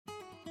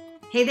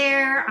Hey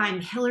there, I'm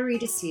Hillary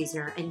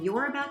DeCesar, and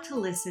you're about to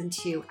listen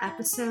to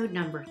episode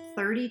number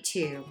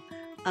 32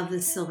 of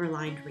the Silver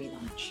Lined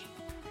Relaunch.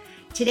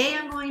 Today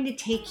I'm going to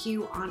take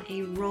you on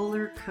a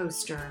roller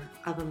coaster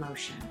of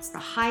emotions, the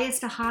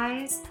highest of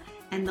highs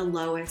and the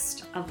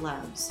lowest of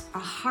lows. A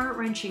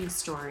heart-wrenching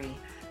story,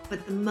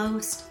 but the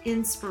most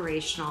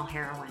inspirational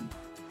heroine.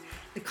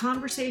 The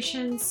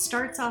conversation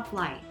starts off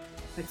light,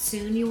 but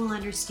soon you will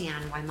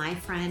understand why my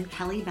friend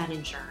Kelley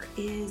Brenninger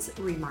is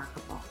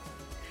remarkable.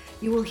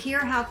 You will hear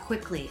how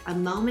quickly a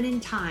moment in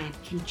time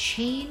can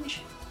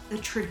change the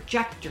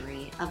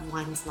trajectory of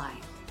one's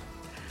life.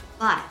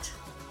 But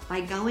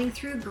by going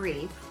through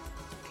grief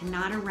and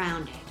not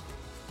around it,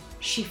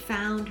 she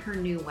found her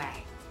new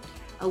way.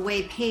 A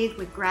way paved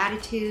with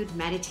gratitude,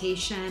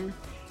 meditation,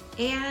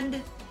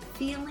 and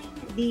feeling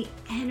the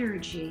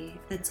energy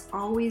that's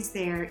always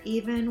there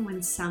even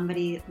when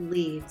somebody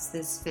leaves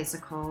this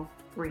physical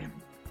realm.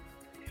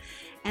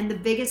 And the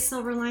biggest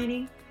silver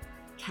lining?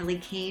 Kelley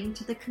came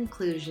to the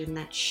conclusion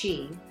that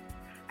she,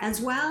 as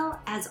well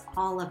as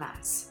all of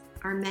us,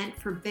 are meant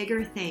for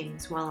bigger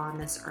things while on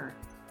this earth.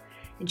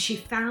 And she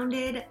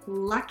founded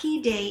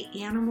Lucky Day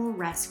Animal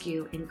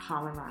Rescue in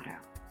Colorado.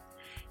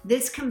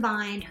 This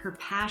combined her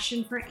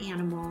passion for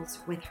animals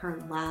with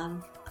her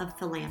love of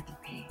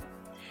philanthropy.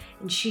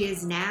 And she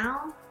is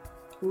now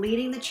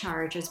leading the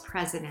charge as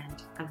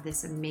president of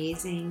this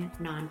amazing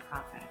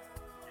nonprofit.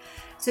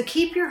 So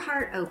keep your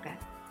heart open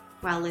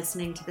while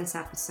listening to this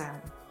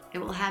episode. It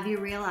will have you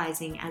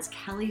realizing, as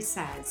Kelley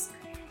says,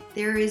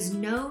 there is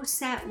no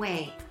set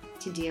way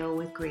to deal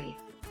with grief.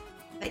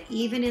 But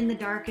even in the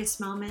darkest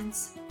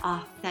moments,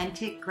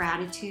 authentic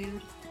gratitude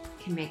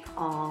can make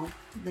all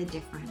the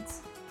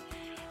difference.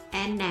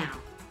 And now,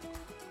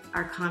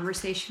 our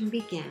conversation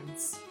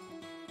begins,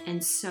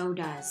 and so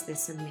does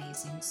this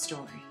amazing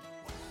story.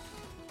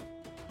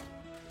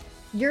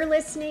 You're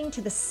listening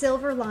to the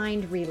Silver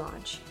Lined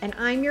Relaunch, and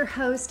I'm your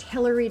host,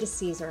 Hillary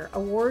DeCesar,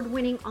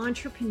 award-winning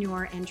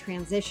entrepreneur and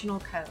transitional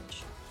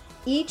coach.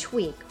 Each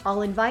week,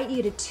 I'll invite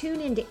you to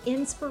tune into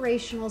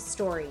inspirational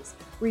stories,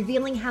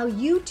 revealing how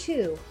you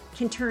too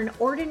can turn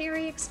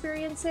ordinary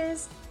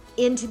experiences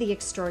into the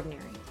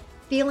extraordinary.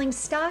 Feeling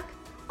stuck?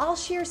 I'll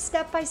share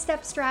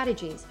step-by-step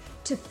strategies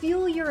to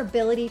fuel your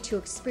ability to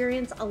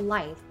experience a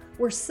life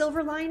where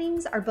silver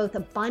linings are both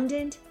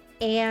abundant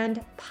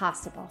and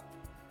possible.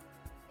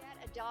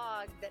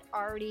 Dog that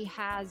already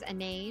has a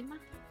name,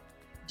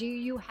 do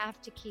you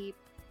have to keep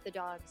the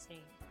dog's name?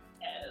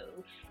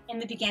 No. In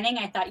the beginning,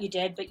 I thought you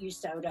did, but you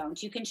so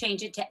don't. You can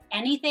change it to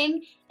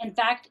anything. In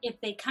fact, if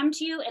they come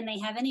to you and they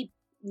have any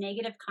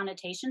negative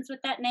connotations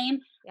with that name,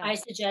 I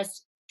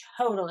suggest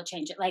totally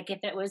change it. Like if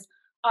it was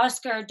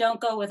Oscar, don't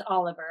go with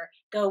Oliver,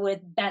 go with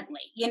Bentley.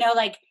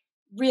 Like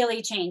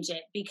really change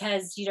it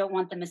because you don't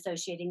want them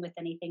associating with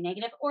anything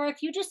negative. Or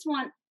if you just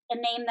want a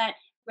name that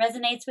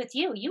resonates with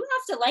you, you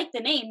have to like the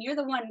name. You're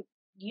the one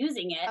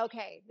using it.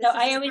 Okay. So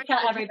I always tell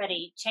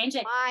everybody, change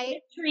it.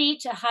 A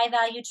treat, a high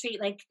value treat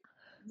like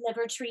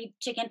liver treat,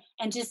 chicken,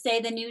 and just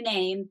say the new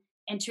name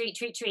and treat,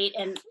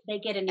 and they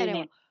get a new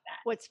name.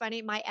 What's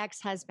funny, my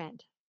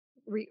ex-husband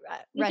you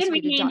can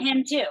rename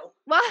him too.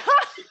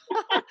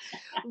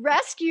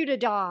 Rescued a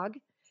dog,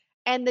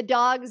 and the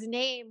dog's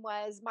name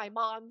was my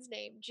mom's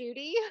name,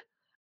 Judy.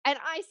 And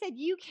I said,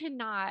 you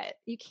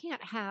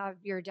can't have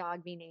your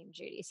dog be named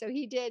Judy. So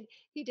he did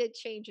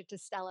change it to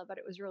Stella, but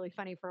it was really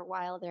funny for a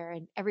while there.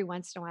 And every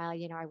once in a while,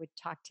 I would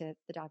talk to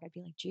the dog. I'd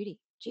be like, Judy.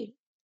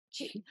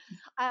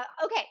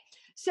 Okay.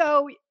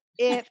 So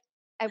and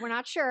we're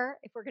not sure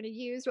if we're going to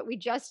use what we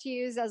just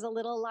used as a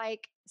little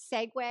like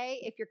segue.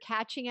 If you're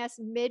catching us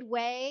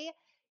midway,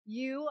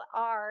 you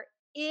are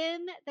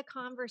in the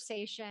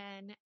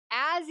conversation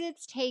as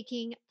it's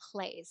taking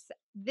place.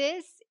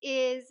 This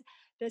is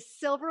the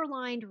Silver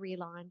Lined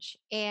Relaunch,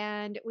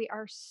 and we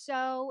are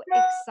so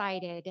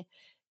excited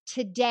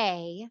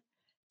today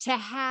to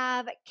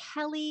have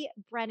Kelley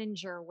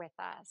Brenninger with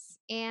us.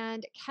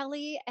 And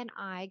Kelley and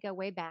I go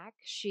way back.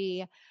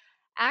 She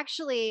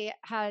actually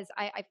has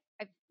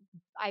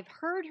I've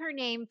heard her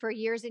name for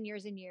years and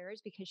years and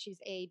years because she's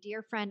a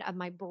dear friend of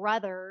my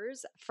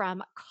brother's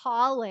from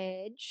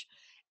college.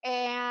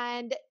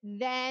 And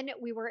then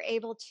we were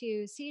able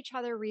to see each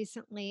other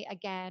recently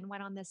again,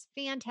 went on this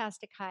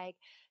fantastic hike,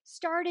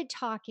 started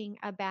talking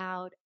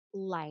about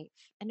life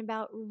and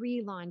about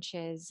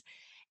relaunches.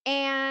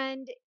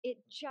 And it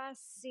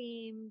just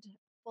seemed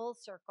full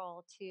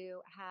circle to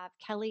have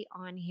Kelley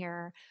on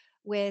here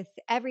with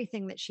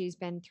everything that she's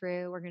been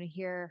through. We're going to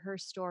hear her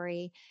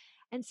story.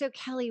 And so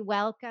Kelley,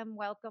 welcome.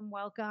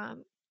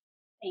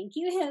 Thank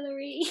you,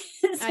 Hillary.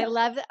 I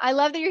love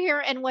that you're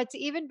here. And what's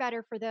even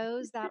better for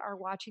those that are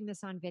watching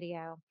this on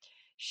video,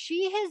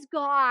 she has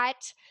got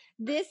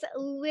this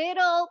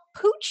little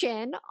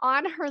poochin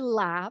on her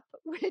lap,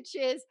 which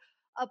is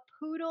a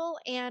poodle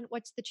and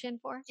what's the chin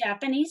for?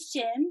 Japanese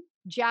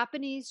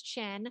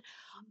chin.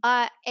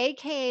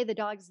 AKA the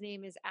dog's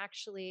name is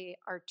actually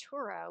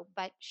Arturo,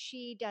 but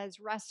she does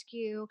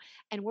rescue.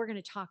 And we're going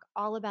to talk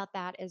all about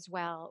that as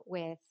well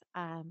with,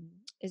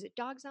 is it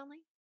dogs only?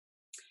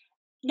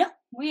 No,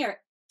 we are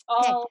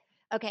Okay. all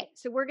Okay.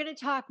 So we're going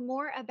to talk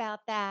more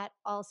about that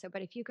also.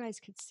 But if you guys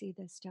could see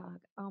this dog,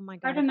 oh my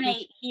part God. of If you,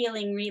 my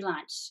healing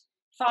relaunch.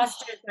 oh,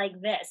 Fosters like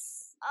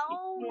this. Come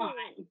oh,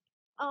 on.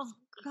 oh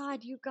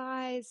God, you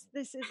guys,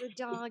 this is a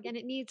dog and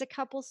it needs a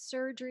couple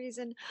surgeries.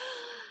 And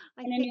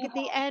I In a think new at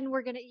the home, end,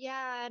 we're going to,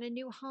 yeah, and a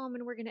new home.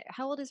 And we're going to,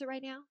 how old is it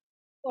right now?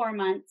 4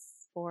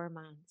 months. 4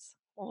 months.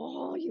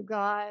 Oh, you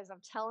guys,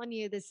 I'm telling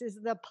you, this is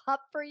the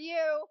pup for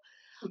you.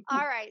 All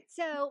right.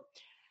 So,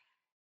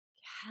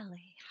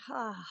 Kelly,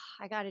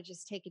 I got to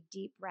just take a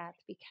deep breath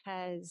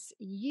because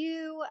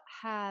you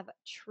have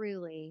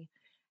truly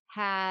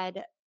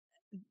had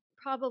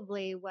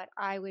probably what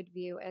I would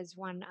view as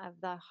one of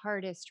the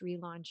hardest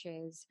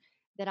relaunches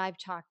that I've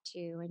talked to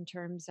in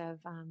terms of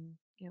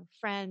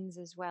friends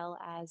as well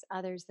as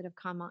others that have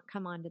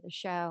come onto the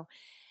show.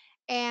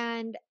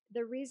 And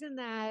the reason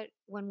that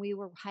when we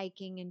were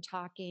hiking and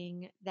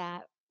talking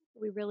that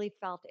we really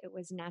felt it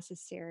was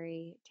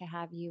necessary to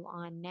have you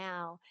on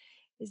now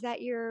is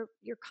that you're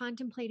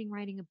contemplating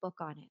writing a book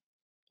on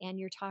it and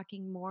you're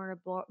talking more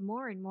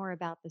and more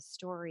about the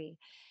story.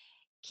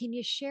 Can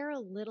you share a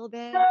little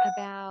bit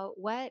about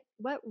what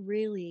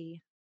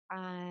really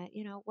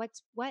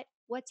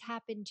what's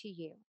happened to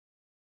you?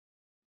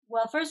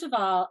 Well, first of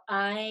all,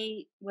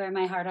 I wear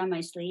my heart on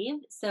my sleeve.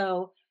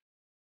 So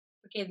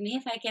forgive me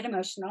if I get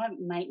emotional. It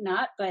might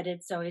not, but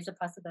it's always a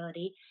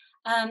possibility.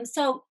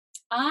 So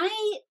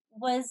I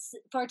was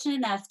fortunate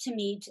enough to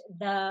meet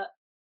the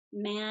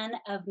man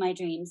of my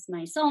dreams,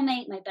 my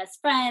soulmate, my best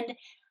friend.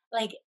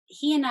 Like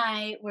he and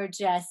I were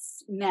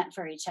just meant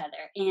for each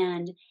other.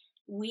 And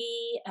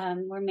we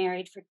were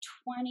married for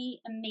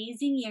 20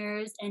 amazing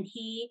years. And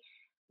he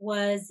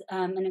was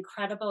an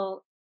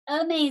incredible,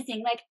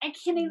 amazing, like I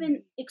can't Mm,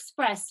 even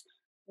express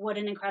what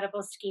an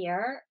incredible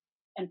skier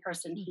and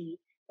person mm, he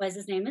was.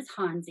 His name is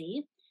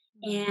Hansi.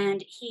 mm,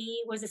 And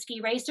he was a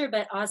ski racer,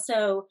 but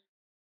also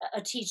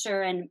a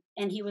teacher, and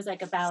he was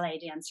like a ballet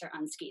dancer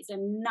on skis.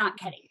 I'm not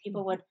kidding.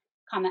 People mhm. would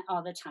comment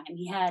all the time.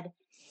 He had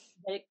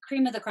the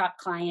cream of the crop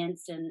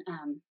clients, and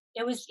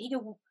it was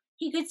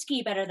he could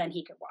ski better than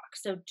he could walk.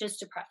 So just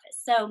to preface,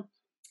 so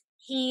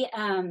he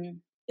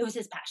it was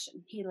his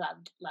passion. He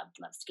loved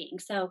skiing.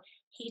 So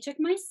he took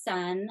my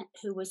son,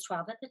 who was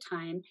 12 at the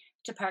time,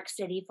 to Park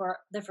City for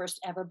the first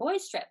ever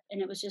boys trip,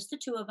 and it was just the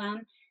two of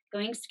them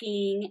going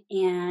skiing,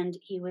 and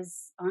he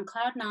was on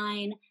cloud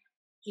nine.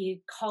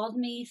 He called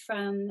me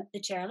from the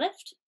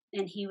chairlift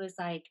and he was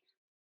like,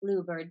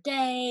 Bluebird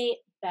Day,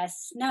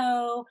 best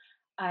snow.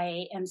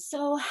 I am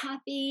so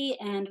happy.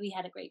 And we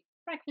had a great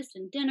breakfast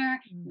and dinner.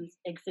 He Mm. was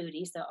a big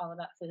foodie, so all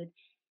about food.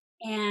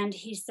 And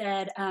he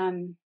said,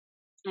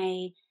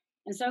 I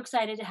am so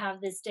excited to have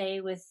this day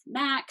with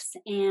Max,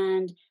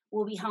 and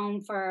we'll be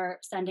home for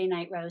Sunday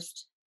night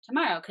roast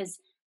tomorrow because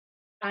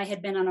I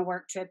had been on a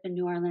work trip in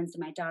New Orleans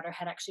and my daughter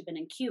had actually been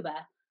in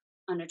Cuba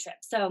on a trip.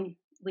 So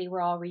we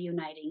were all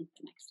reuniting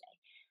the next day.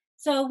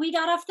 So we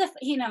got off the,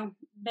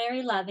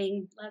 very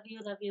loving, love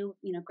you,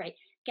 great.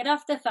 Get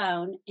off the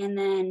phone. And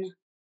then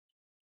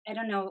I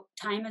don't know,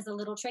 time is a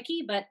little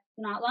tricky, but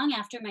not long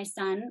after my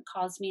son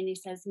calls me and he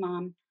says,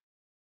 Mom,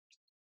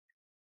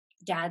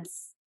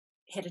 dad's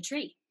hit a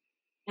tree.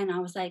 And I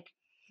was like,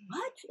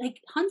 what? Like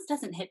Hans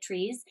doesn't hit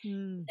trees.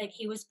 Mm. Like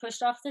he was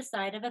pushed off the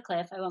side of a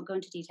cliff. I won't go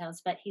into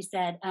details, but he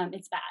said,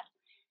 it's bad.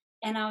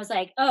 And I was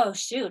like, oh,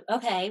 shoot.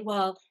 Okay.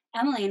 Well,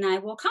 Emily and I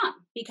will come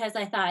because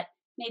I thought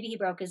maybe he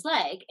broke his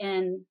leg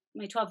and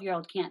my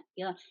 12-year-old can't,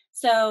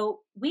 So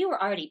we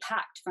were already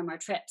packed from our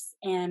trips.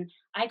 And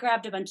I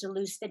grabbed a bunch of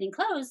loose fitting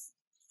clothes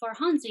for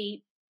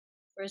Hansi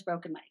for his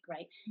broken leg.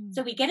 Right. Mm.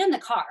 So we get in the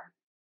car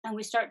and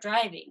we start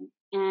driving.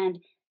 And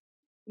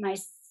my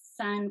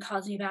son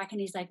calls me back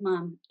and he's like,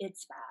 Mom,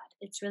 it's bad.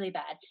 It's really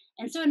bad.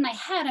 And so in my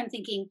head, I'm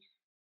thinking,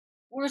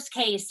 worst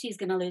case, he's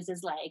going to lose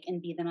his leg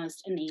and be the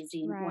most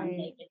amazing Right.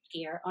 one-legged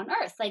skier on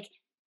earth. Like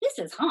this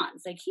is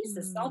Hans. Like he's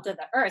the Mm. salt of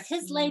the earth.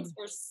 His legs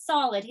Mm. are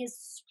solid.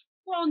 He's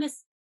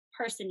strongest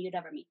person you'd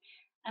ever meet.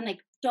 I'm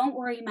like, don't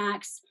worry,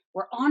 Max.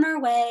 We're on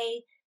our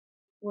way.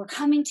 We're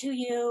coming to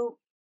you.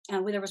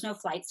 There was no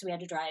flight, so we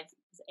had to drive. It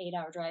was an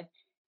 8-hour drive.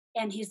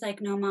 And he's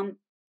like, no, Mom,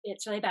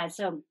 it's really bad.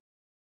 So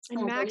And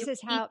we'll bring you a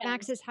Max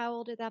weekend. is how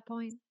old at that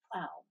point?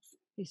 12.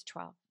 He's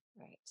 12.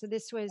 Right. So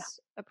this was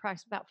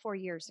approximately about 4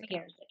 years ago.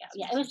 Years ago. That's what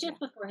Yeah, you it said. was Yeah. just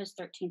before his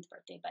 13th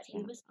birthday, but he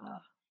Yeah. was Oh.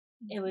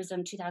 it was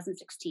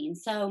 2016.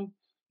 So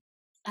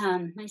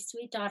my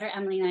sweet daughter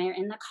Emily and I are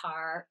in the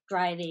car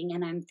driving,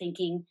 and I'm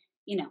thinking,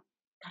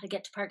 got to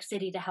get to Park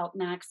City to help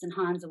Max and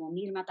Hans, and we'll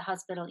meet him at the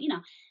hospital.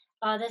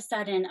 All of a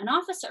sudden, an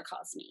officer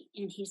calls me,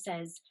 and he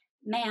says,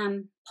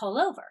 "Ma'am, pull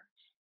over."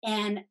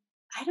 And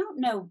I don't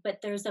know,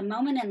 but there's a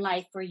moment in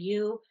life where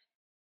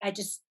I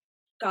just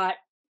got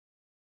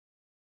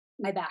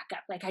my back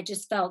up, like I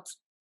just felt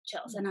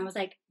chills, and I was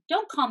like,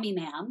 "Don't call me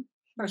ma'am."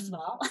 First of Mm.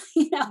 all,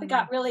 I Mm.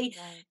 got really,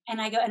 Right.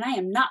 and I go, and I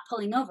am not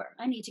pulling over.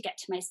 I need to get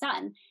to my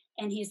son.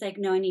 And he's like,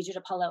 no, I need you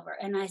to pull over.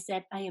 And I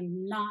said, I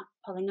am not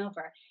pulling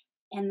over.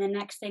 And the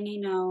next thing I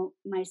know,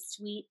 my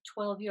sweet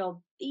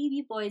 12-year-old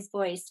baby boy's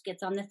voice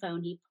gets on the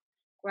phone. He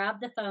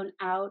grabbed the phone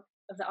out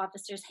of the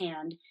officer's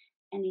hand,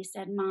 and he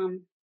said,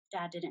 "Mom,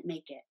 Dad didn't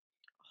make it."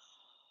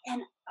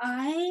 And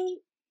I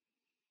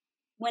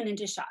went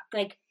into shock.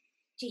 Like,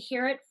 to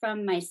hear it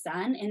from my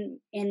son, and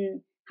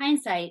in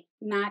hindsight,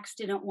 Max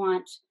didn't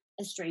want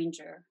a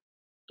stranger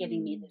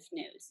giving me Mm. this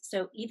news.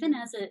 So even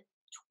as a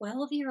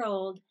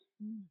 12-year-old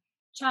Mm.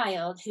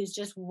 child who's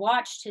just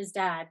watched his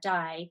dad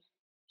die,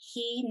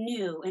 he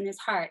knew in his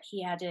heart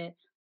he had to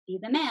be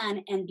the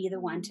man and be the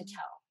one to Mm.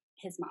 tell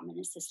his mom and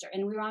his sister.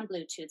 And we were on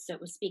Bluetooth, so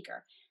it was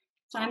speaker.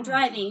 So I'm Oh.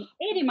 driving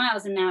 80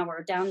 miles an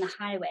hour down the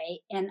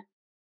highway, and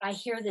I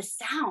hear this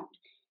sound,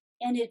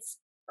 and it's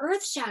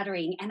earth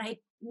shattering, and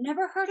I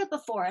never heard it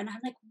before. And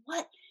I'm like,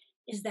 what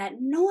is that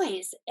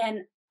noise?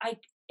 And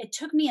it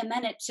took me a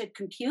minute to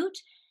compute,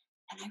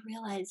 and I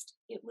realized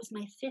it was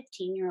my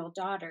 15-year-old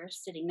daughter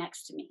sitting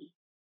next to me,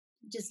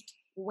 just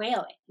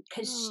wailing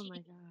because Oh she my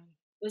God.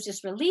 was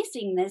just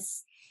releasing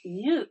this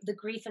the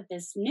grief of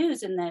this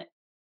news and the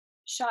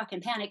shock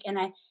and panic.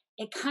 And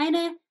it kind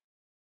of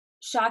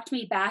shocked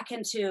me back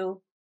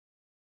into,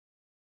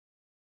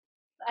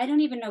 I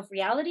don't even know if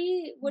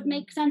reality would Mm.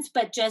 make sense,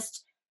 but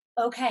just,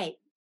 okay,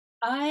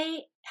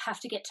 I have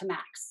to get to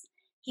Max.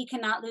 He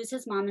cannot lose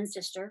his mom and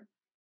sister.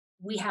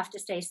 We have to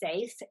stay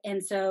safe.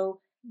 And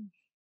so Mm.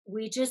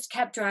 we just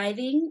kept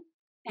driving,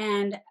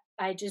 and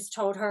I just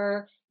told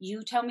her,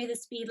 "You tell me the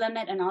speed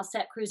limit and I'll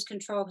set cruise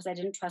control," because I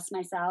didn't trust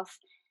myself.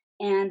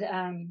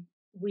 And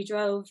we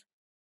drove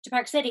to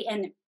Park City,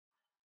 and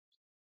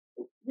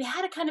we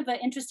had a kind of an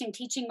interesting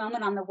teaching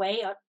moment on the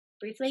way up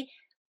briefly.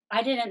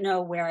 I didn't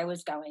know where I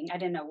was going. I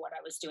didn't know what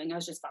I was doing. I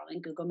was just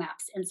following Google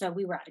Maps. And so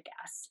we were out of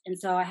gas. And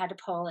so I had to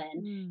pull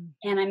in, Mm.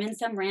 and I'm in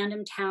some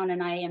random town,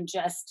 and I am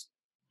just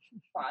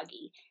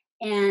foggy.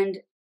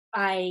 And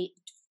I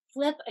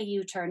flip a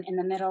U-turn in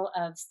the middle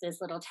of this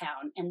little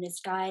town, and this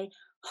guy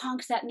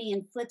honks at me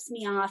and flips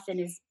me off and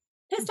is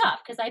pissed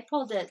off because I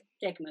pulled a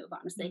dick move,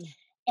 honestly. Mm.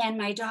 And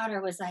my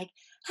daughter was like,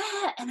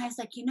 ah, and I was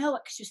like, you know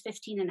what? Because she was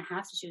 15 and a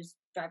half, so she was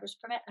driver's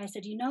permit. I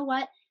said, you know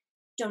what?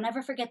 Don't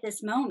ever forget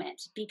this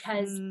moment,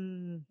 because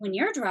Mm. when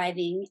you're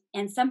driving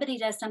and somebody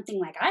does something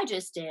like I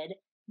just did,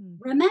 Mm.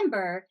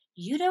 remember,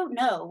 you don't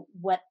know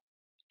what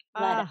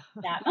led up Ah.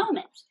 to that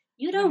moment.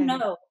 You don't Right.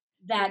 know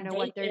You don't that know they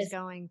what there's just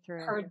going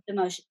through. heard the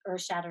most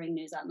earth-shattering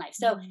news on life.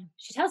 So Mm.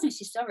 she tells me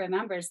she still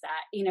remembers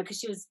that, because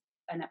she was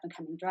an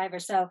up-and-coming driver.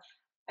 So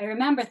I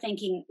remember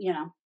thinking,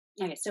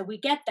 okay, so we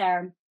get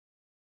there.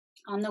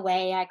 On the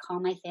way, I call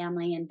my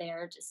family, and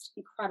they're just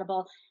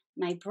incredible.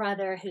 My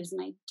brother, who's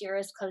my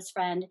dearest close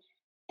friend,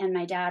 and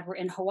my dad were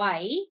in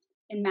Hawaii,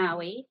 in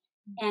Maui.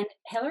 And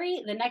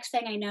Hillary, the next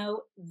thing I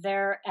know,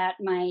 they're at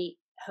my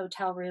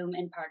hotel room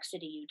in Park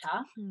City,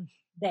 Utah. Mm.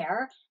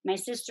 There, my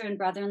sister and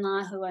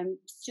brother-in-law, who I'm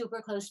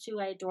super close to,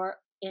 I adore,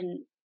 they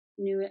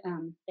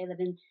live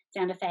in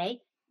Santa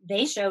Fe.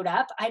 They showed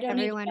up. I don't even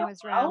Everyone know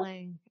was how,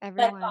 rallying. but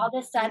all Everyone. of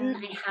a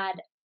sudden, Yeah. I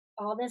had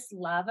all this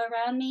love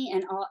around me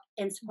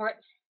and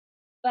support.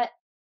 But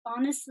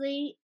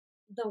honestly,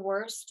 the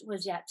worst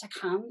was yet to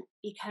come,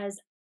 because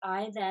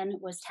I then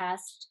was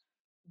tasked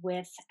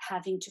with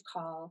having to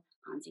call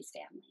Hansi's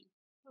family.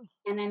 Oh.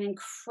 And I'm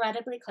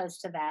incredibly close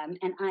to them,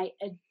 and I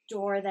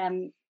adore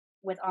them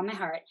with all my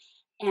heart.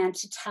 And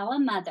to tell a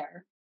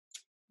mother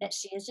that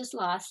she has just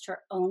lost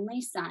her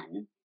only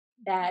son,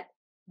 that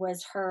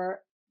was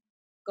her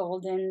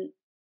golden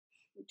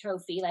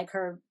trophy, like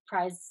her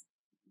prize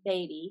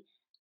baby,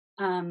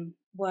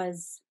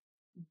 was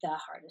the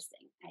hardest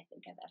thing I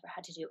think I've ever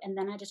had to do. And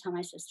then I had to tell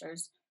my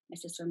sisters, my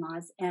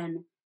sister-in-laws,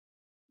 and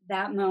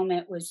that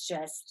moment was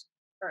just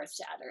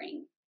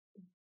earth-shattering.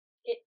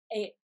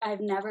 I've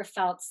never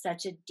felt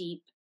such a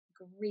deep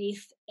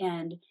grief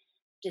and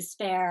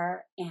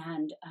despair,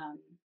 and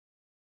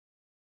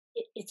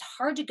it's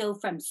hard to go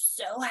from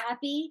so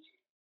happy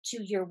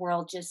to your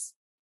world just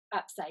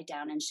upside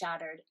down and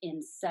shattered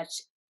in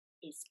such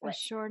a A split.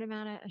 short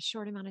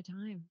amount of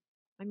time.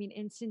 I mean,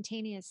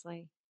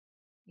 instantaneously.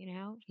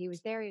 He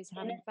was there, he was In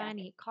a having fun, second.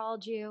 he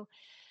called you.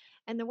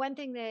 And the one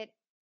thing that,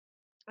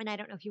 and I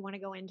don't know if you want to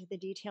go into the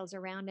details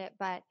around it,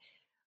 but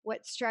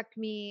what struck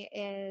me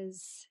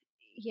is,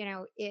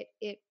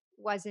 it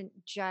wasn't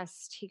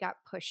just he got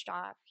pushed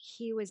off.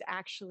 He was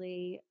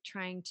actually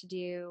trying to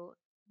do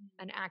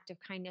an act of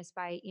kindness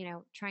by,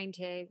 trying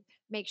to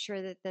make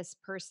sure that this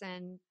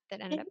person that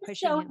ended And up just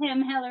pushing show him.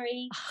 him,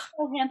 Hillary,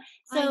 show him.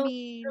 I So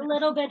mean, a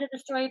little bit of the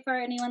story for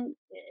anyone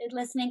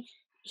listening.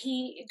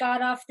 He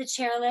got off the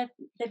chairlift.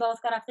 They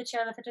both got off the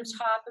chairlift at the mm,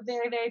 top, a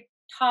very, very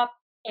top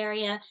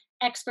area.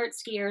 Expert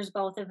skiers,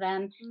 both of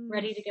them, mm,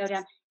 ready to go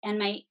down. And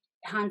my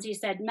Hansi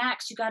said,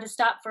 "Max, you got to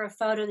stop for a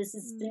photo. This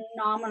is mm,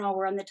 phenomenal.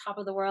 We're on the top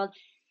of the world."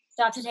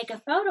 Stop to take a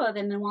photo of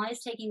him. And while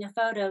he's taking a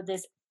photo,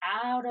 this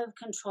out of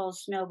control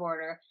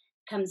snowboarder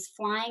comes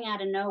flying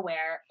out of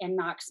nowhere and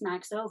knocks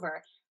Max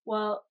over.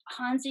 Well,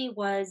 Hansi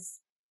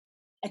was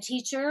a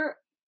teacher,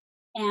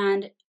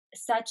 and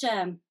such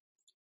a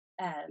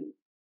um,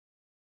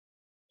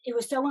 it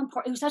was so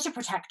important. He was such a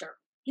protector.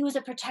 He was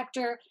a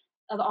protector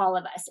of all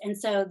of us, and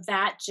so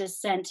that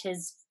just sent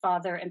his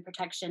father and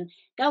protection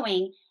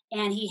going.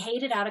 And he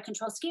hated out of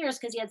control skiers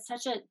because he had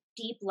such a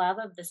deep love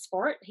of the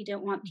sport. He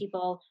didn't want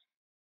people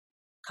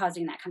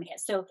causing that kind of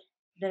chaos. So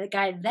the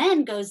guy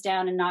then goes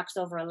down and knocks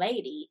over a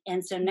lady.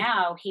 And so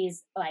now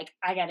he's like,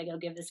 I got to go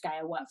give this guy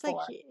a what It's like,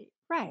 for.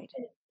 right.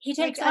 He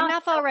Like, takes off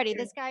enough already.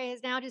 after, This guy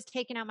has now just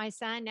taken out my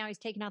son. Now he's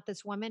taken out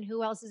this woman.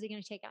 Who else is he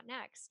going to take out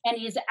next? and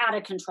he's out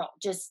of control,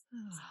 just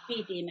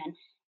speed demon.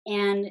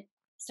 And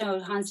so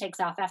Hans takes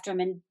off after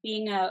him. And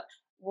being a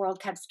World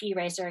Cup ski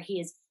racer, he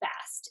is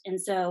fast. And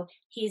so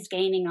he's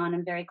gaining on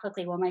him very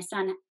quickly. Well, my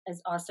son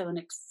is also an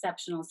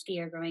exceptional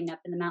skier growing up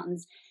in the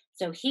mountains.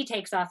 So he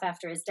takes off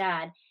after his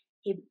dad.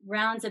 He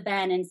rounds a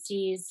bend and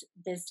sees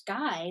this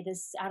guy,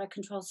 this out of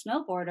control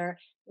snowboarder,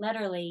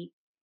 literally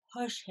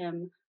push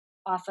him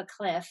off a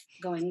cliff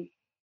going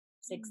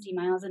 60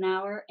 miles an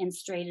hour and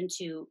straight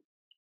into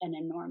an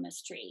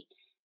enormous tree.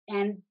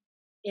 And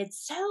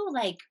it's so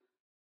like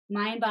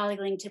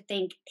mind-boggling to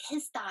think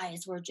his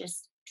thighs were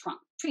just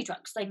tree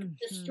trunks, like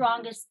the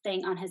strongest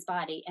thing on his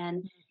body.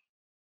 And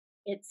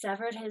it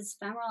severed his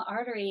femoral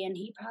artery, and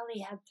he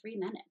probably had 3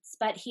 minutes.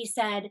 But he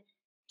said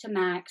to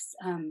Max,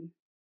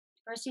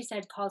 first he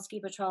said, call ski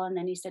patrol, and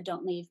then he said,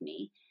 don't leave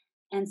me.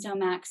 And so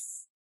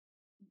Max,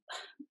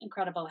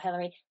 incredible,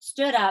 Hillary,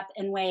 stood up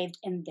and waved,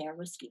 and there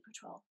was ski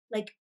patrol,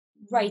 like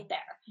right there.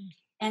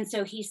 And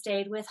so he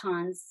stayed with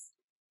Hans.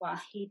 Well,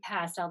 he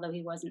passed, although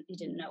he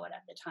didn't know it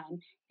at the time.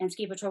 And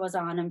ski patrol was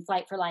on, and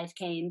Flight for Life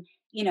came.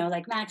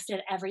 Like Max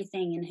did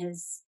everything in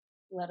his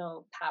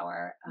little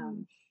power.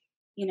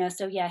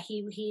 So yeah,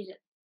 he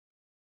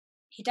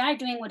died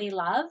doing what he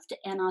loved,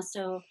 and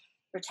also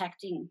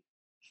protecting,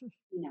 who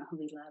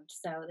he loved.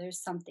 So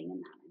there's something in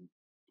that.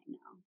 I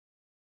know.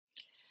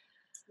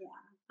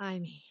 Yeah, I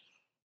mean,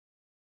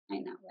 I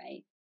know,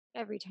 right?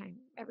 every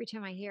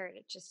time I hear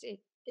it,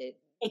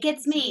 It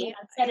gets me.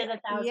 I've said it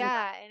 1,000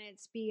 yeah, and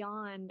it's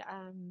beyond.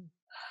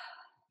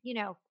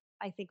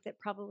 I think that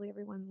probably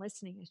everyone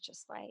listening is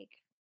just like,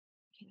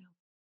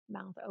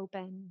 mouth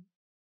open,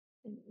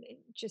 and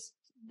just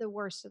the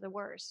worst of the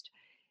worst.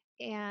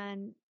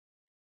 And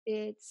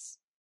it's,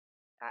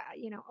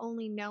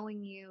 only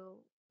knowing you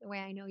the way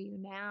I know you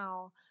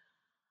now,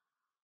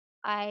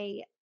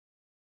 I,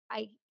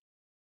 I,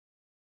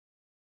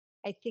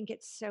 I think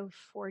it's so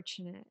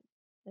fortunate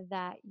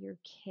that your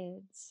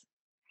kids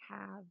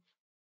have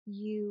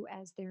you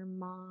as their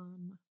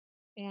mom,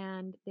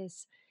 and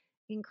this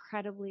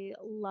incredibly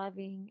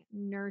loving,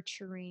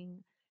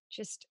 nurturing,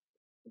 just,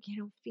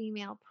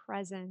 female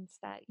presence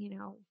that,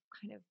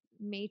 kind of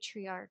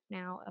matriarch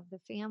now of the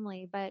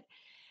family. But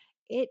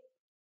it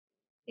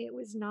it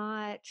was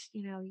not,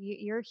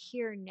 you're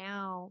here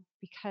now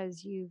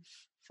because you've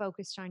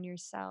focused on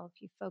yourself,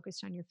 you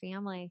focused on your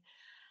family.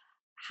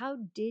 How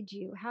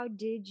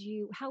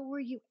were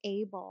you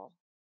able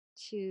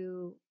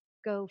to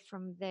go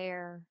from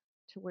there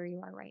to where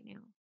you are right now?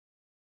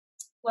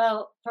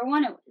 Well, for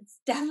one, it's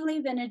definitely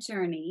been a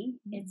journey.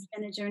 It's Mhm.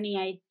 been a journey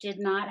I did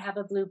not have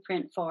a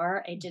blueprint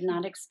for. I did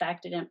not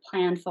expect, I didn't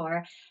plan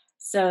for.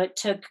 So it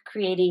took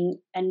creating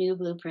a new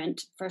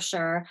blueprint for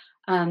sure.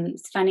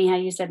 It's funny how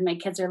you said my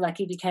kids are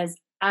lucky, because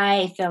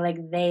I feel like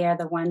they are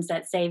the ones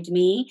that saved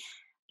me.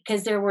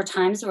 Because there were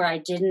times where I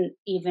didn't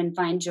even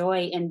find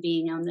joy in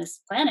being on this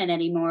planet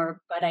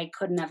anymore, but I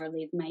could never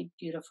leave my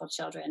beautiful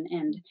children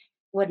and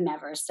would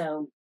never.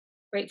 So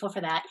grateful for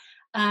that.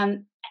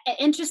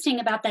 Interesting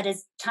about that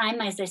is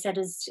time, as I said,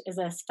 is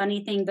a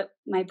funny thing. But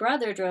my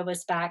brother drove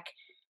us back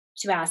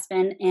to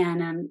Aspen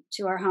and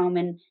to our home,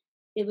 and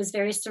it was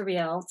very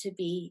surreal to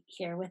be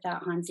here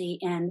without Hansi.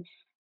 And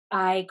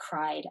I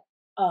cried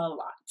a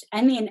lot.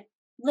 I mean,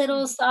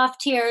 little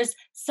soft tears,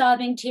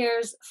 sobbing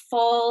tears,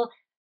 full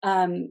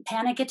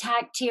panic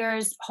attack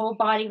tears, whole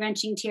body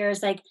wrenching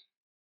tears. Like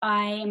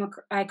I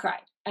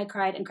cried, I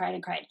cried and cried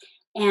and cried.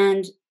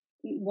 And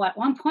at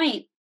one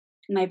point,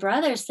 my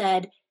brother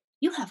said,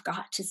 "You have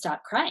got to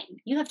stop crying.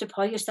 You have to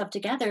pull yourself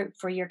together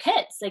for your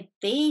kids. Like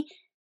they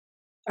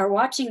are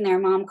watching their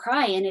mom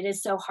cry, and it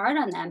is so hard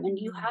on them, and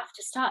you have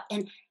to stop."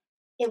 And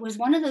it was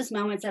one of those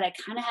moments that I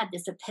kind of had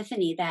this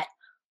epiphany that,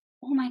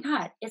 oh my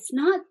God, it's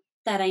not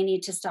that I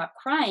need to stop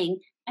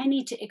crying. I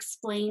need to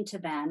explain to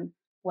them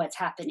what's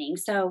happening.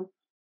 So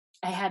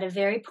I had a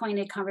very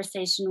pointed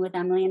conversation with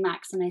Emily and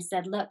Max, and I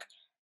said, look,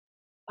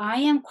 I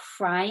am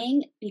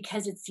crying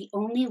because it's the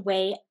only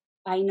way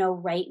I know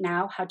right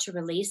now how to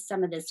release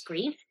some of this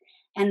grief.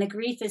 And the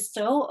grief is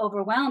so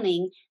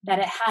overwhelming that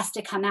it has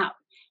to come out.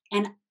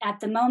 And at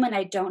the moment,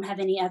 I don't have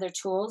any other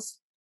tools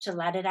to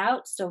let it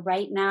out. So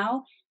right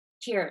now,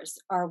 tears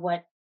are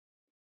what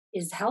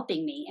is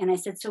helping me. And I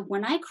said, so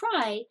when I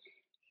cry,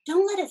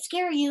 don't let it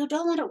scare you.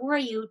 Don't let it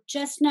worry you.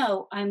 Just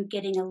know I'm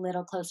getting a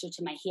little closer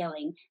to my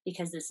healing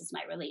because this is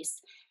my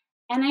release.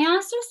 And I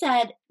also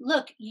said,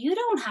 look, you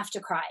don't have to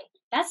cry.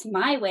 That's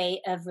my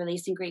way of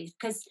releasing grief.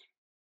 Because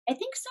I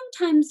think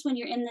sometimes when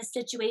you're in this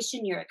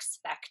situation, you're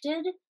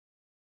expected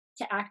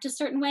to act a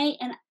certain way.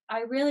 And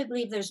I really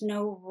believe there's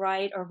no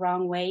right or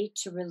wrong way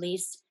to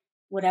release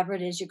whatever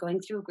it is you're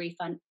going through, grief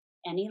on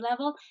any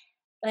level.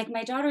 Like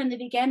my daughter in the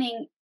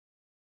beginning,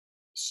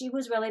 she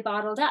was really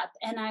bottled up.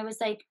 And I was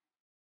like,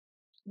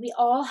 we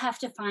all have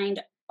to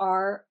find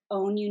our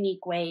own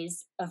unique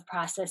ways of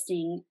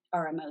processing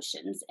our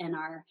emotions and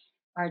our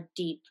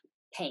deep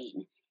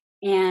pain.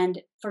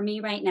 And for me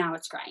right now,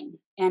 it's crying.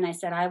 And I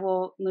said, I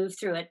will move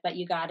through it, but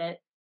you gotta,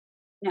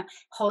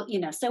 hold,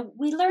 so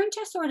we learn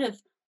to sort of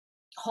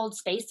hold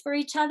space for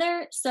each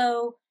other.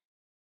 So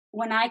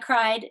when I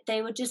cried,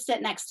 they would just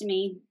sit next to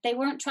me. They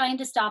weren't trying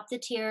to stop the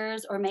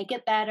tears or make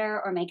it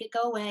better or make it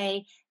go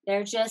away.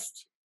 They're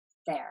just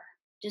there,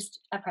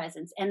 just a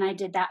presence. And I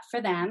did that for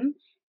them,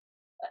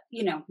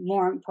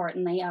 more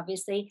importantly,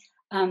 obviously.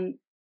 Um,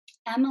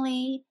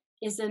 Emily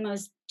is the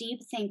most deep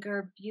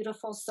thinker,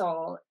 beautiful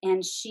soul,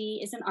 and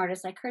she is an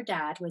artist like her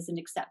dad was an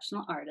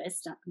exceptional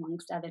artist,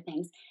 amongst other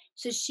things.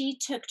 So she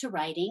took to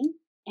writing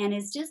and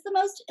is just the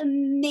most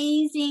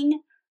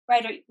amazing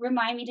writer.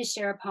 Remind me to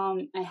share a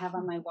poem I have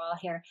on my wall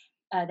here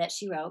that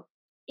she wrote.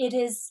 It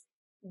is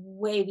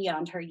way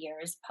beyond her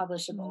years,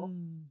 publishable.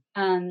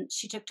 Mm.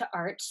 She took to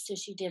art, so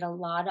she did a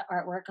lot of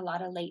artwork, a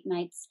lot of late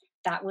nights.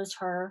 That was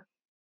her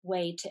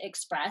way to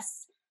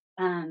express.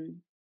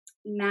 Um,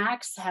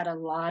 Max had a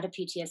lot of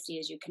PTSD,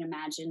 as you can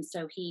imagine.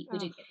 So we Oh,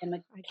 did get him a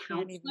I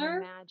can't even counselor.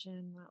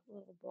 imagine that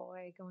little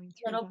boy going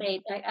through Little that.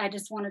 babe, I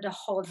just wanted to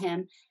hold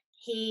him.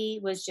 He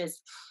was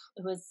just,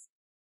 it was,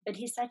 but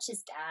he's such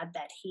his dad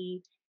that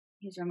he's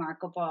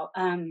remarkable.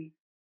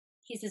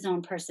 He's his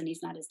own person.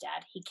 He's not his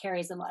dad. He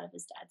carries a lot of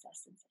his dad's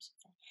essence, I should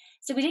say.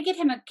 So we did get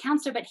him a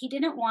counselor, but he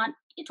didn't want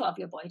a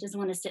 12-year boy. He doesn't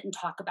want to sit and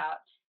talk about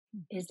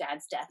Mm. his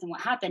dad's death and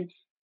what happened.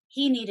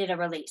 He needed a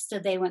release. So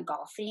they went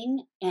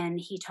golfing and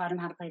he taught him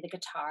how to play the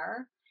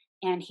guitar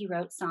and he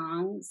wrote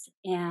songs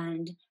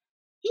and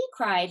he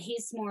cried.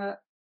 He's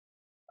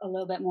a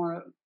little bit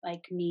more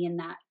like me in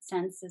that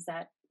sense, is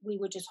that we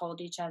would just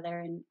hold each other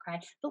and cry.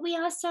 But we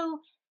also,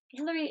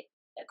 Hillary,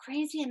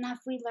 crazy enough,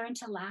 we learned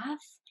to laugh.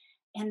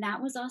 And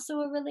that was also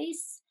a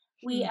release.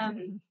 We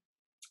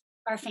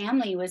Our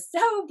family was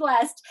so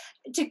blessed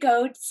to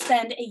go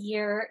spend a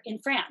year in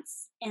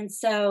France. And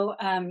so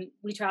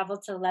we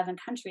traveled to 11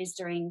 countries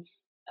during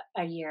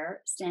a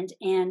year stint,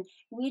 and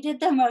we did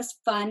the most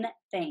fun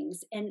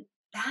things. And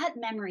that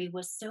memory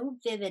was so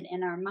vivid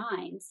in our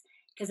minds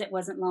because it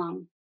wasn't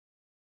long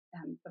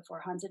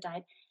before Hansa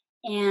died.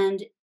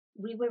 And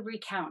we would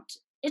recount.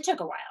 It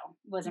took a while,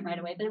 it wasn't right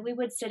away, Mm. but we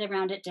would sit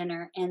around at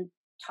dinner and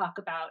talk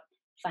about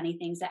funny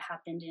things that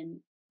happened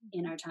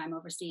in our time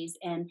overseas.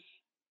 And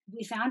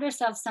we found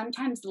ourselves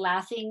sometimes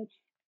laughing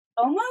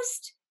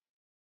almost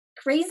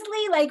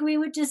crazily, like we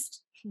would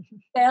just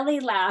belly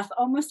laugh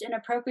almost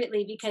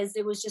inappropriately because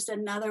it was just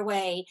another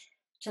way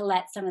to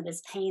let some of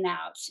this pain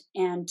out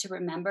and to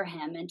remember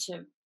him and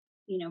to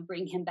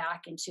bring him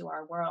back into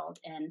our world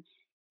and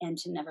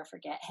to never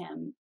forget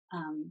him.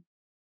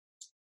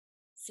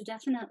 So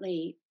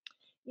definitely.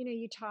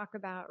 You talk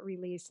about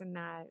release, and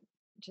that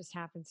just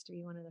happens to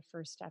be one of the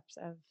first steps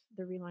of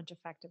the relaunch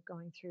effect of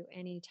going through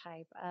any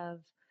type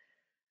of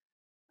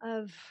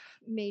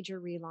major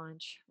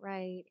relaunch,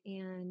 right?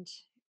 And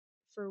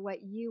for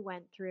what you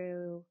went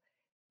through,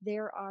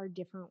 there are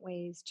different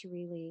ways to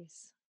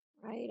release,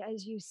 right?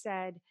 As you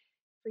said,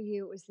 for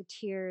you it was the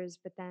tears,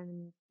 but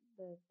then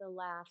the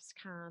laughs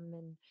come,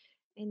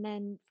 and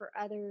then for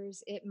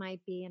others it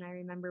might be, and I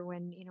remember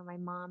when, my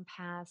mom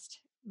passed,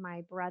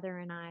 my brother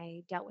and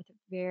I dealt with it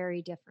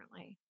very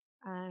differently.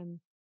 Um,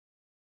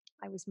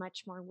 I was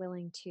much more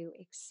willing to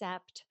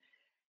accept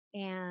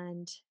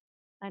and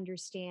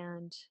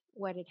understand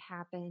what had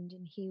happened,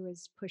 and he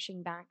was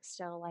pushing back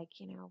still, like,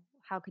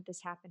 how could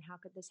this happen, how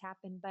could this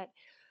happen? But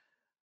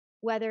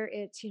whether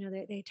it's,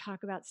 they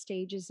talk about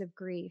stages of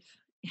grief,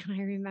 and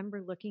I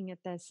remember looking at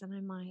this and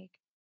I'm like,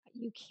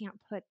 you can't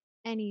put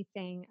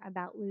anything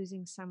about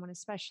losing someone,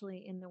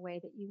 especially in the way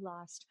that you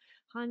lost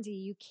Hansi,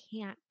 you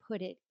can't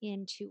put it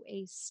into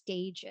a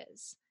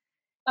stages.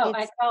 Oh,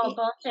 I It's call it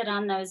bullshit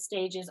on those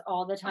stages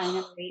all the time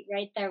and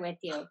right there with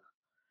you.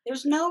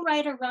 There's no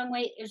right or wrong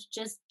way. It's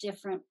just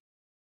different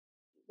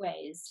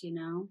ways.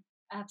 A-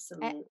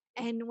 Absolutely.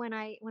 and when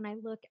I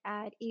look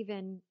at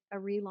even a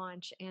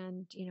relaunch,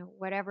 and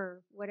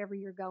whatever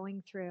you're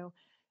going through,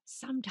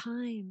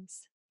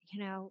 sometimes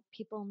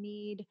people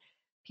need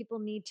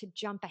to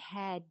jump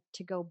ahead,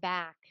 to go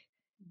back,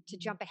 to Mhm.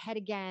 jump ahead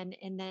again,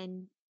 and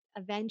then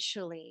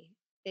eventually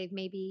they've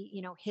maybe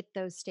hit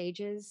those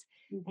stages.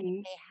 And if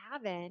Mhm. they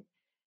haven't,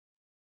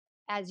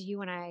 as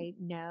you and I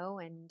know,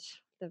 and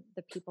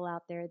the people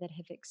out there that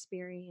have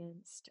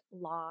experienced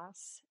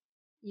loss,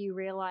 you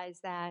realize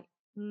that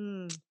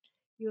you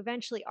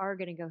eventually are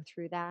going to go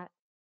through that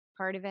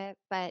part of it,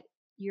 but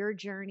your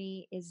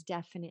journey is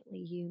definitely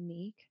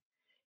unique.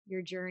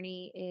 Your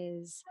journey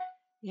is,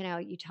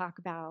 you talk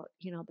about,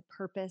 the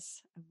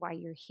purpose of why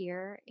you're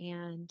here.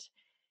 And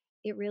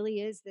it really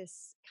is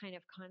this kind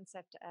of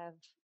concept of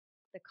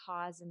the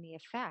cause and the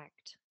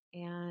effect,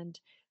 and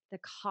the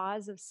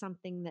cause of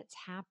something that's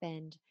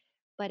happened,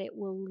 but it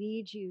will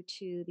lead you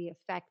to the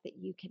effect that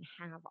you can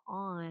have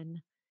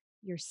on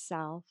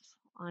yourself,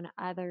 on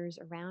others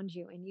around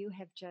you. And you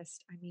have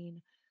just, I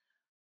mean,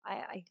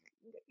 I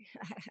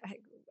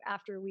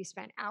after we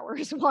spent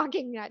hours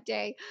walking that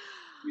day,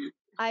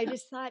 I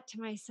just thought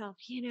to myself,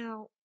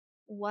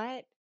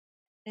 what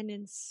an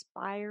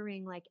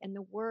inspiring, like, and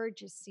the word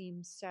just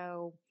seems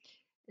so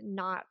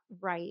not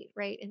right,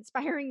 right?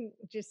 Inspiring,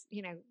 just,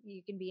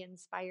 you can be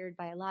inspired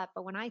by a lot.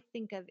 But when I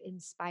think of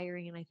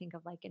inspiring and I think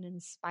of like an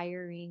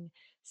inspiring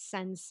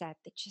sunset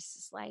that just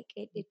is like,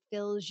 it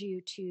fills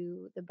you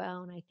to the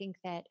bone. I think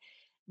that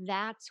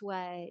that's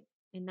what,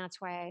 and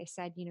that's why I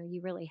said,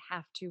 you really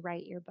have to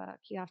write your book.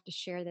 You have to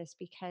share this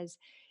because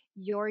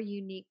your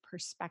unique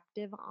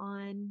perspective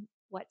on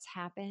what's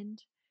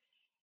happened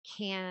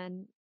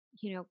can,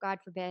 God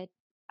forbid,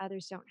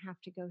 others don't have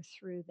to go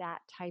through that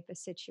type of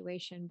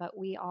situation, but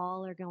we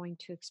all are going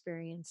to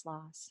experience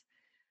loss.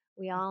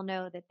 We all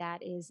know that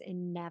that is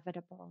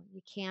inevitable.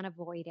 You can't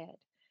avoid it,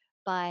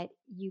 but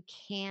you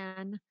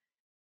can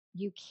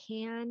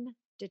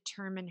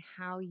determine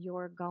how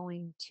you're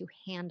going to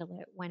handle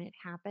it when it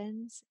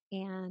happens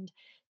and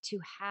to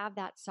have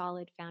that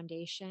solid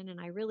foundation. And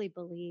I really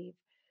believe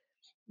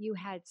you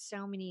had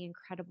so many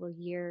incredible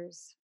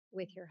years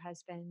with your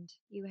husband.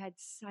 You had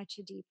such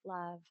a deep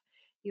love.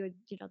 You had,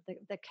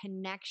 the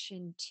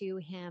connection to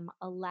him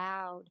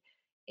allowed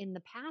in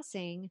the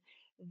passing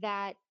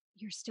that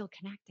you're still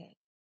connected.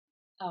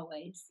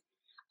 Always.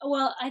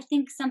 Well, I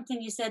think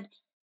something you said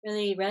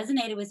really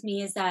resonated with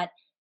me is that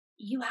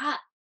you have,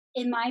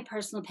 in my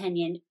personal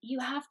opinion, you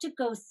have to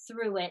go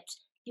through it.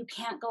 You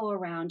can't go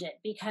around it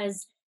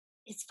because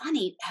it's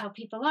funny how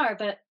people are.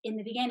 But in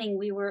the beginning,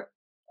 we were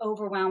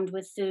overwhelmed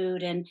with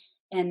food and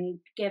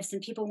gifts,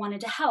 and people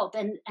wanted to help.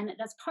 And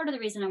that's part of the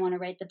reason I want to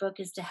write the book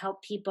is to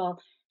help people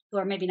who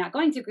are maybe not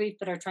going through grief,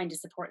 but are trying to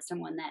support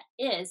someone that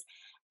is.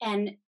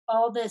 And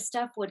all this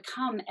stuff would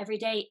come every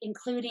day,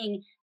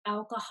 including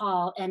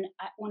alcohol. And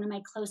one of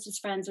my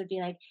closest friends would be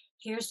like,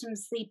 here's some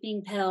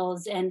sleeping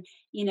pills and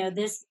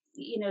this,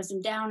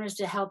 some downers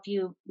to help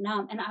you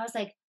numb. And I was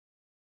like,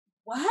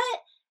 what?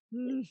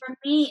 Mm, For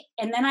me,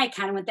 and then I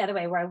kind of went the other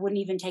way where I wouldn't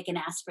even take an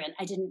aspirin.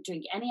 I didn't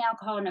drink any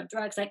alcohol, no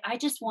drugs. Like I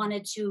just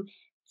wanted to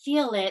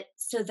feel it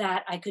so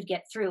that I could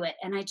get through it.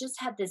 And I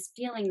just had this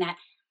feeling that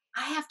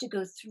I have to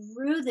go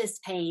through this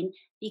pain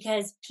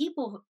because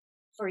people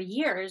for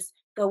years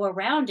go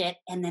around it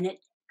and then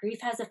grief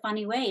has a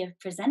funny way of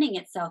presenting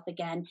itself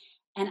again.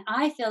 And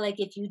I feel like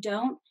if you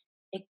don't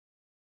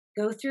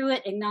go through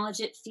it, acknowledge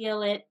it,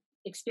 feel it,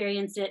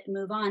 experience it,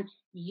 move on,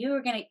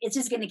 it's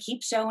just gonna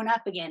keep showing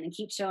up again and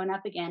keep showing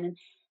up again. And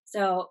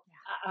so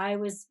I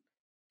was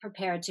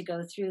prepared to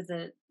go through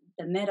the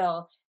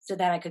middle so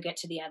that I could get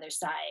to the other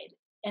side.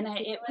 And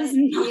it was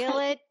feel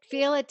not it,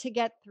 feel it to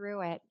get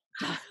through it.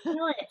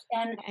 feel it.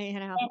 And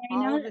I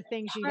All know of that the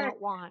things it's you hard.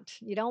 don't want.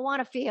 You don't want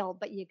to feel,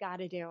 but you got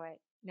to do it.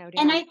 No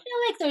And I doubt.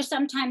 feel like there's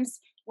sometimes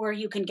where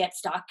you can get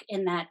stuck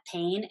in that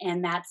pain,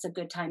 and that's a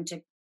good time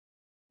to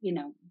you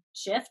know,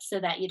 shift so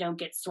that you don't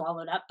get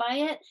swallowed up by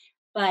it.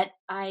 But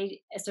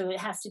so it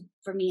has to,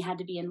 for me, had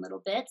to be in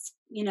little bits,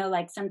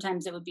 like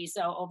sometimes it would be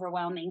so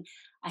overwhelming.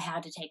 I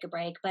had to take a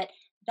break. But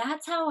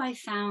that's how I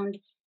found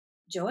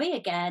joy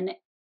again,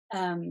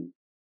 um,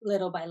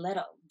 little by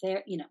little,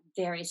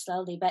 very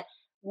slowly. But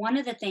one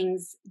of the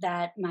things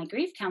that my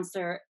grief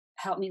counselor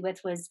helped me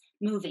with was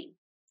moving,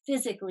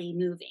 physically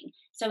moving.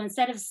 So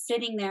instead of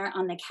sitting there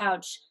on the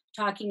couch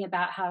talking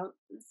about how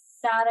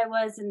sad I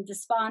was and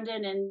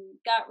despondent and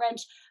gut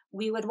wrench,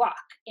 we would walk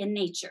in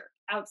nature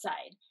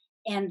outside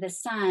and the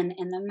sun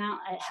and the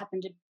mount. I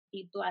happened to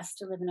be blessed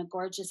to live in a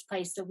gorgeous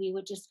place. So we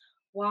would just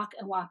walk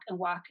and walk and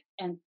walk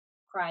and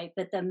cry.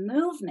 But the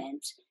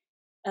movement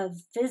of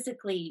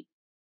physically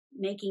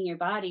making your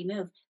body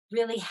move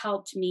really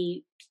helped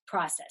me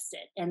process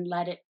it and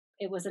let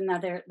it was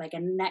another like a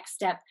next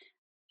step,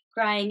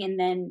 crying and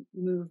then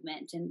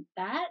movement, and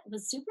that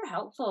was super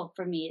helpful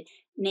for me.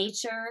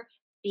 Nature,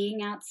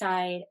 being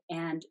outside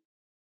and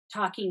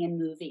talking and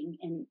moving,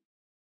 and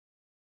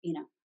you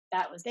know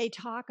that was They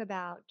talk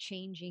about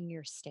changing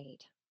your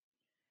state,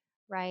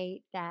 right?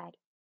 That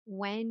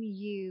when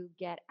you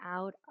get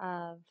out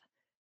of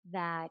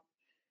that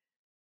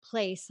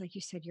place, like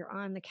you said, you're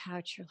on the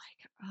couch, you're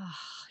like, oh,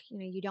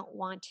 you don't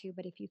want to,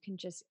 but if you can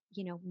just,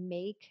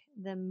 make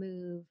the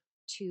move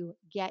to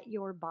get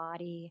your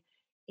body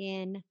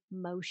in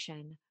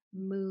motion,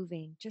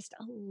 moving just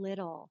a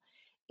little,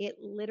 it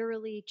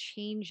literally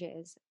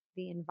changes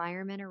the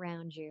environment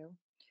around you,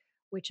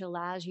 which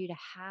allows you to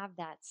have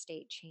that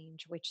state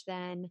change, which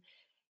then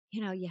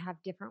you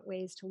have different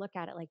ways to look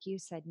at it. Like you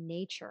said,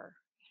 nature.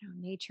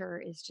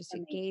 Nature is just, for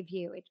it me. gave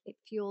you, it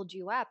fueled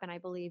you up. And I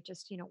believe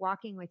just,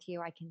 walking with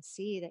you, I can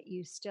see that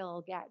you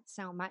still get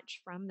so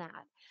much from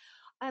that.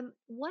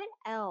 What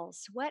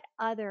else? What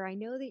other? I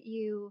know that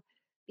you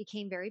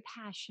became very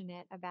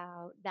passionate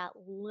about that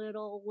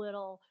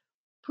little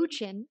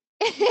poochin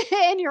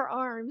in your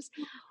arms.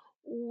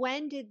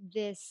 When did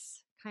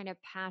this kind of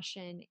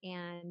passion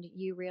and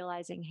you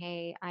realizing,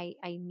 hey, I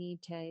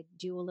need to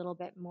do a little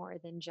bit more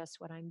than just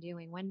what I'm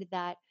doing? When did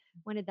that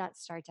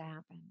start to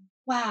happen?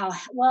 Wow.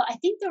 Well, I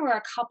think there were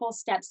a couple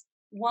steps.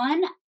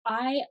 One,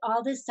 I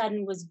all of a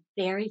sudden was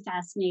very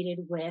fascinated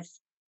with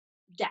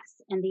death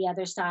and the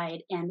other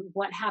side and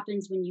what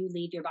happens when you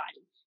leave your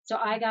body. So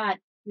I got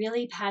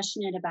really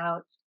passionate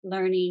about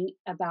learning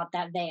about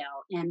that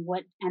veil and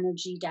what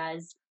energy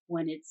does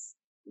when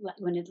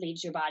it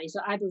leaves your body. So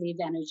I believe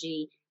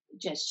energy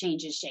just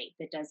changes shape.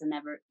 It doesn't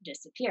ever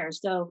disappear.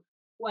 So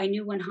I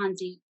knew when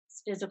Hansi's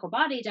physical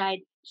body died,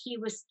 he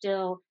was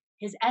still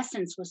his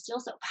essence was still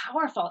so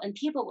powerful. And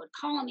people would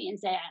call me and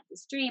say, I had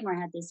this dream or I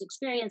had this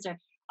experience or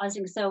all these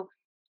things. So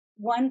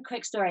one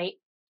quick story.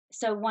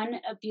 So one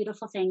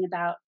beautiful thing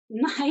about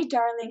my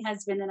darling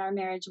husband and our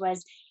marriage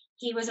was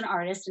he was an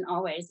artist in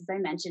all ways, as I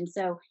mentioned.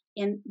 So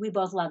in we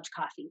both loved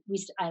coffee.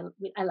 I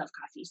love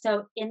coffee.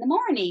 So in the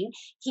morning,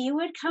 he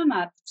would come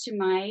up to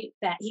my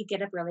bed. He'd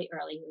get up really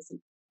early. He was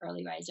an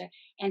early riser,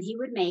 and he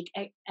would make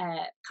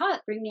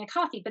bring me a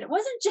coffee. But it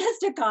wasn't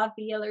just a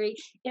coffee, Hillary.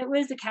 It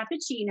was a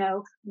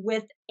cappuccino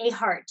with a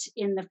heart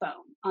in the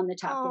foam on the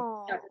top of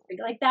Oh.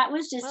 like that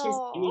was just his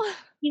thing. Oh.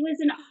 He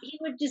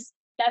would just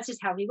that's just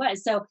how he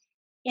was. So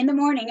in the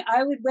morning,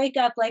 I would wake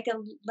up like a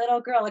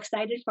little girl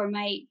excited for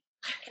my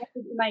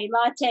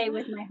latte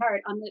with my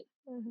heart on the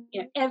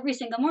Mhm. every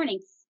single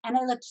morning. And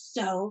I looked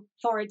so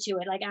forward to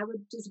it. Like I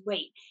would just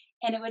wait.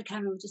 And it would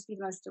just be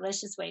the most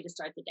delicious way to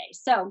start the day.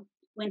 So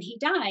when he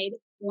died,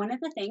 one of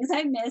the things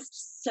I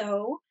missed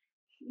so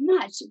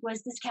much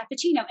was this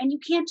cappuccino. And you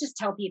can't just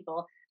tell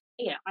people,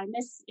 I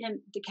miss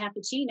him the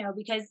cappuccino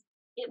because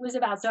it was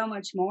about so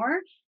much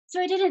more. So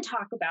I didn't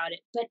talk about it,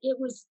 but it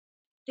was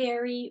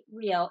very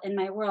real in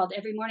my world.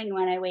 Every morning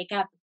when I wake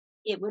up,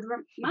 it would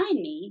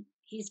remind me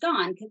he's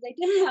gone because I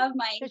didn't have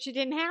my But you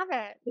didn't have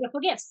it. beautiful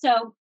gifts.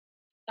 So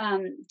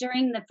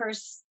during the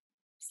first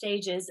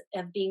stages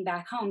of being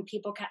back home,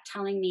 people kept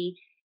telling me,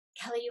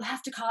 Kelley, you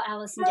have to call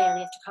Allison Daly. You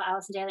have to call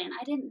Allison Daly. And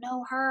I didn't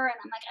know her. And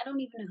I'm like, I don't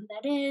even know who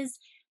that is.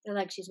 They're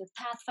like, she's with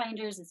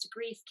Pathfinders. It's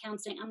grief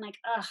counseling. I'm like,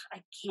 ugh,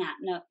 I can't.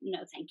 No, no,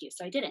 thank you.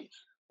 So I didn't.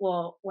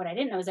 Well, what I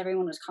didn't know is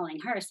everyone was calling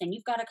her saying,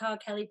 you've got to call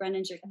Kelley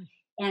Brenninger. Mm.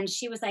 And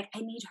she was like, I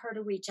need her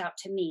to reach out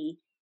to me.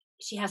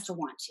 She has to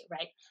want to,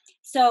 right?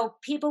 So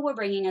people were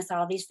bringing us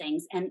all these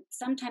things. And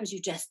sometimes you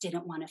just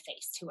didn't want to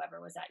face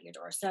whoever was at your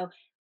door. So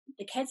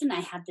the kids and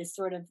I had this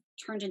sort of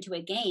turned into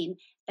a game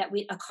that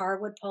a car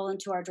would pull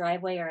into our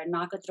driveway or a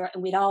knock at the door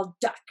and we'd all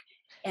duck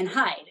and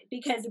hide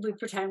because we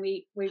pretend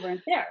we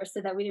weren't there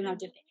so that we didn't have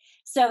to. Mhm.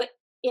 So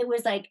it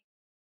was like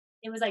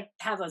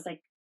Pavlov's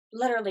like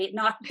literally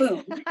knock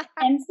boom.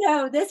 And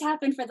so this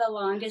happened for the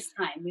longest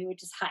time. We would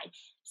just hide.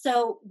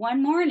 So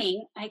one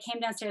morning I came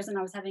downstairs and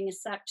I was having a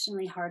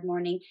exceptionally hard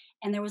morning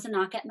and there was a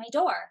knock at my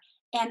door.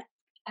 And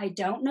I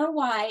don't know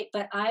why,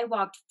 but I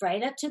walked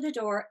right up to the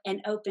door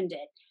and opened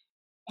it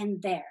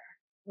and there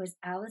was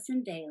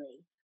Allison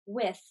Daly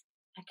with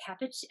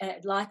a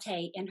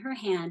latte in her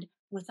hand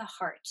with a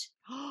heart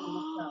in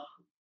the phone.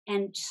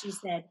 And she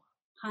said,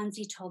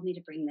 Hansi told me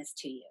to bring this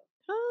to you.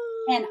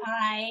 And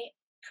I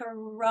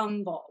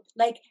crumbled.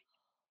 Like,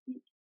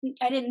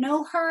 I didn't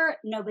know her.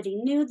 Nobody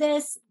knew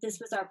this. This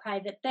was our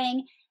private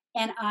thing.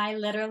 And I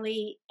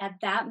literally, at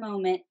that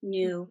moment,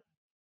 knew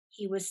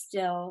he was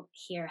still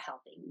here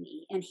helping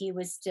me. And he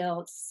was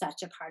still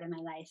such a part of my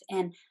life.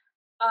 And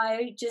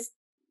I just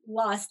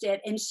lost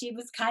it, and she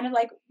was kind of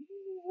like,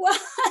 "What?"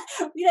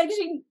 Like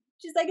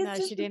she's like, "It's No,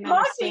 just she a didn't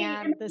coffee," and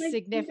understand the I'm like,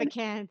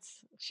 significance.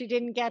 She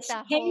didn't get she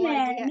that came whole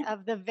idea in,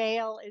 of the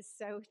veil is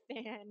so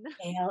thin.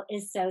 veil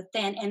is so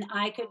thin, and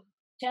I could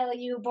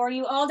bore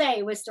you all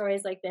day with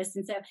stories like this.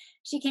 And so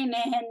she came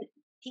in.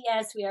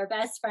 P.S. We are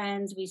best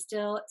friends. We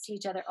still see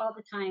each other all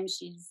the time.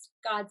 She's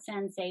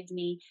godsend, saved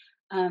me.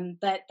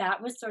 But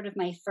that was sort of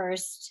my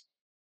first.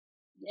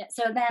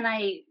 So then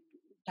I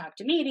talked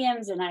to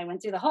mediums and I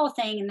went through the whole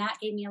thing, and that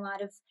gave me a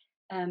lot of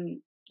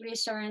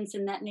reassurance,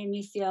 and that made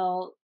me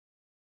feel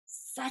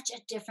such a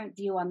different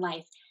view on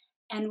life.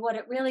 And what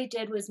it really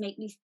did was make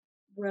me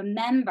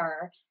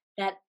remember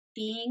that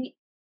being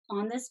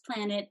on this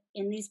planet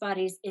in these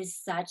bodies is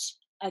such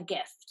a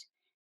gift.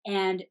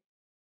 And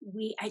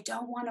I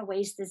don't want to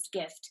waste this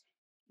gift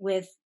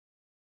with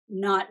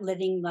not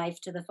living life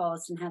to the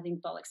fullest and having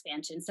full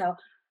expansion. So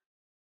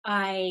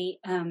I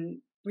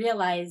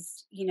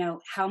realized,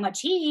 how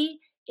much he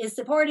is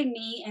supporting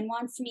me and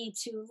wants me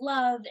to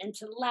love and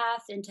to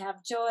laugh and to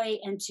have joy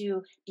and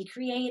to be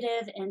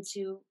creative and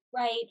to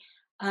write.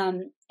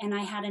 And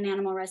I had an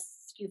animal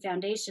rescue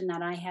foundation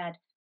that I had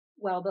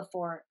well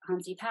before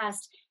Hansi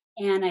passed.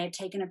 And I had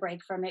taken a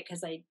break from it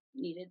because I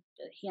needed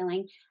the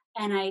healing.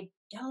 And I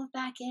dove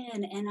back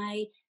in and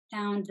I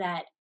found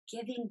that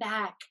giving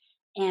back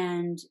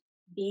and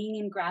being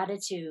in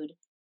gratitude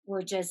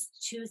were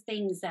just two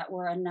things that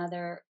were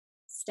another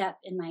step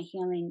in my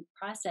healing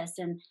process.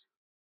 And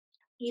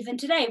even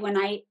today,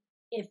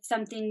 if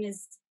something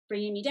is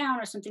bringing me down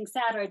or something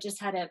sad, or I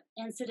just had an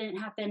incident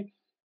happen,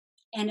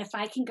 and if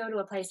I can go to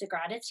a place of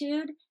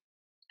gratitude,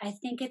 I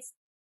think it's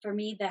for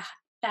me the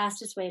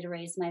fastest way to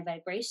raise my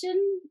vibration.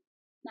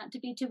 Not to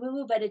be too woo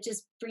woo, but it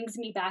just brings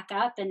me back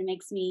up and it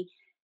makes me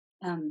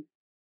um,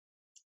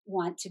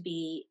 want to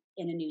be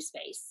in a new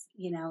space,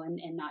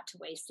 and not to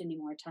waste any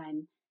more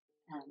time.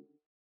 Um,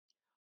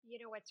 You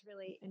know what's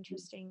really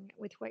interesting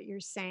with what you're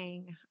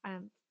saying,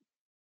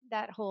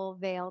 that whole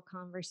veil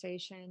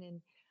conversation,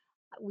 and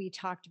we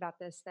talked about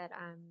this that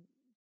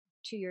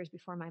 2 years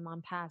before my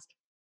mom passed,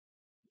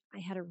 I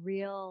had a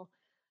real,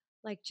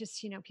 like,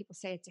 just, people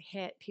say it's a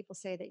hit, people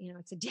say that,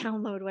 it's a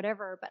download,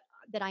 whatever, but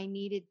that I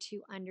needed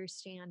to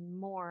understand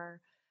more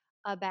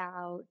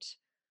about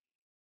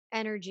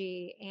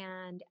energy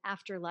and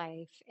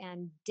afterlife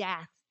and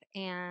death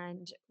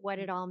and what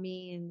it all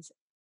means.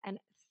 And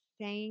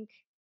thank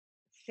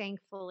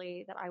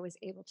thankfully that I was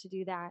able to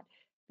do that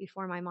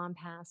before my mom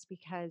passed,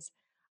 because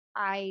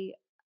I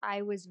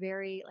I was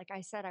very, like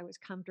I said, I was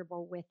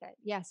comfortable with it.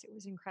 Yes, it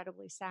was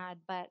incredibly sad,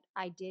 but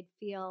I did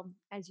feel,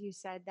 as you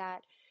said,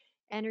 that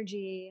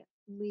energy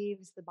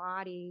leaves the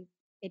body.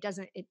 It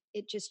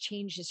just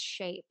changes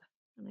shape.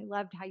 And I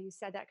loved how you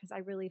said that, because I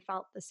really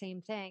felt the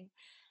same thing.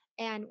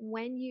 And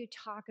when you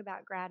talk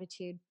about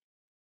gratitude,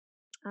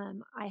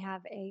 I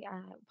have a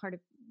part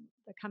of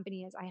the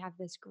company is I have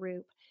this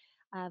group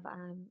of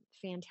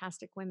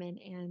fantastic women,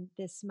 and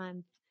this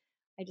month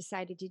I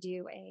decided to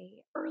do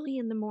a early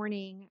in the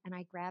morning, and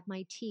I grab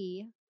my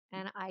tea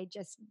and I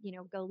just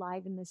go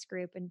live in this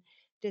group, and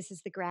this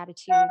is the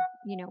gratitude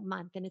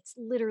month, and it's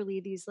literally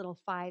these little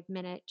 5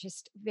 minute,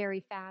 just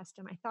very fast.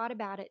 And I thought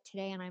about it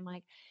today, and I'm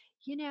like,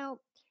 you know,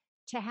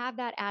 to have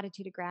that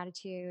attitude of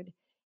gratitude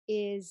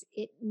is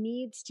it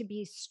needs to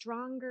be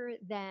stronger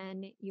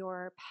than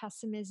your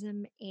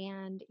pessimism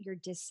and your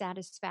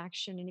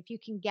dissatisfaction. And if you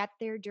can get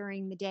there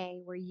during the day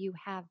where you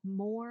have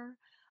more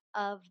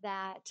of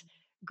that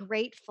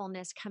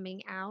gratefulness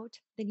coming out,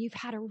 then you've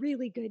had a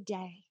really good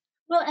day.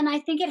 Well, and I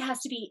think it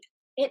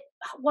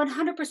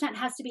 100%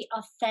 has to be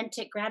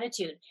authentic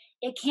gratitude.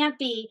 It can't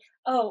be,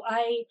 oh,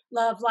 I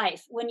love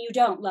life when you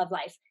don't love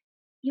life.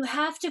 You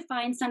have to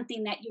find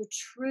something that you're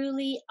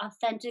truly,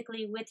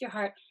 authentically, with your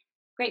heart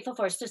grateful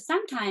for. So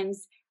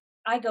sometimes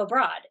I go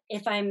broad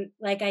if I'm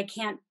like, I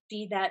can't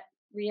be that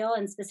real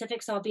and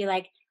specific. So I'll be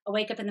like, I'll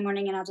wake up in the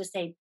morning and I'll just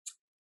say,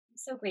 I'm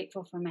so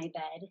grateful for my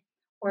bed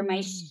or my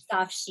Mm.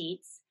 soft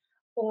sheets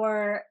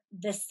or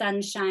the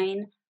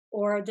sunshine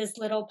or this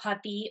little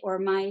puppy or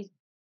my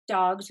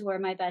dogs who are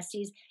my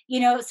besties.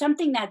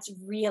 Something that's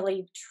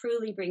really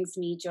truly brings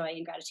me joy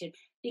and gratitude,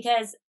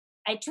 because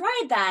I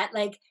tried that,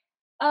 like,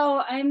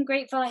 oh, I'm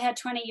grateful I had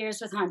 20 years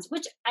with Hans,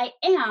 which I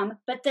am,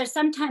 but there's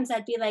sometimes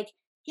I'd be like,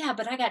 yeah,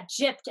 but I got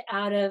gypped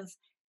out of,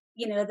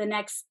 the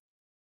next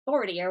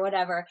 40 or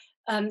whatever.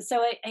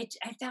 So I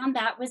found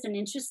that was an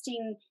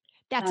interesting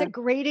That's a uh,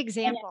 great and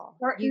example.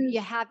 You important.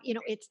 you have,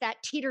 it's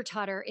that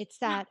teeter-totter, it's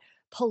that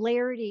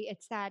polarity,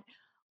 it's that,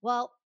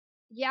 well,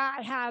 yeah,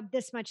 I have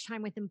this much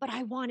time with him, but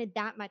I wanted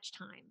that much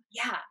time.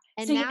 Yeah. So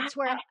And you that's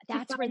where have to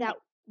that's where find that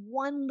that.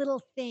 one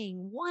little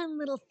thing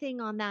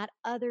on that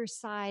other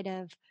side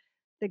of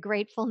the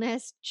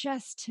gratefulness,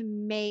 just to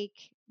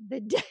make the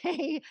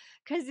day,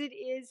 because it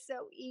is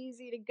so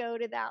easy to go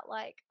to that,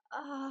 like,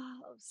 oh,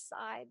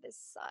 side, this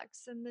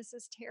sucks and this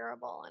is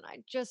terrible and I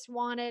just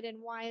want it and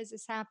why is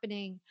this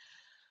happening?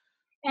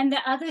 And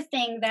the other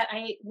thing that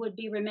I would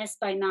be remiss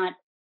by not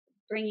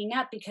bringing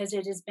up, because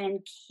it has been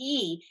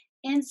key,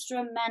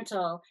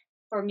 instrumental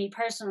for me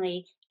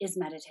personally, is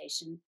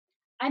meditation.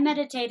 I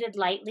meditated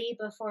lightly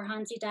before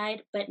Hansi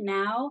died, but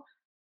now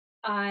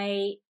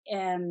I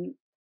am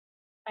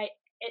I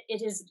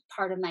it is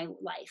part of my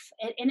life.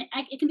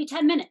 It can be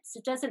 10 minutes.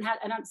 It doesn't have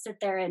I don't sit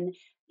there and,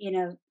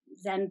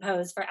 zen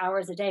pose for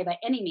hours a day by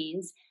any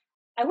means.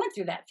 I went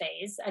through that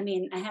phase. I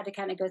mean, I had to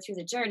kind of go through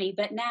the journey,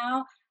 but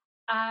now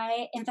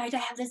in fact, I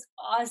have this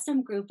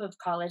awesome group of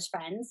college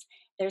friends.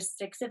 There's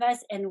six of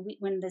us. And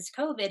when this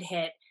COVID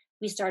hit,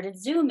 we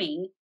started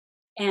Zooming,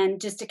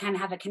 and just to kind of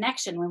have a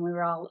connection when we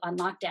were all on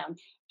lockdown.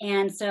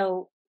 And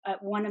so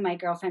one of my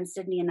girlfriends,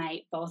 Sydney, and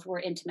I both were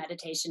into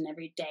meditation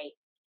every day.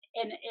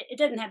 And it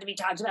didn't have to be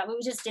talked about, but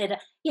we just did,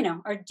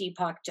 our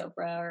Deepak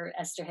Chopra or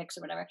Esther Hicks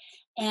or whatever.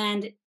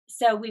 And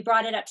so we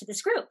brought it up to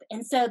this group.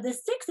 And so the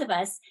six of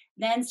us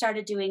then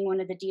started doing one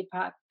of the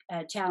Deepak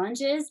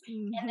challenges.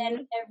 And then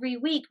Mhm. every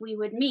week we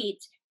would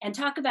meet and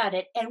talk about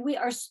it. And we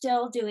are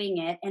still doing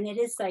it. And it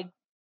is like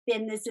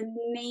been this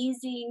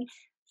amazing,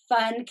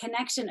 fun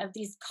connection of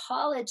these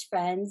college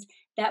friends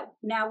that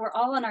now we're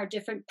all on our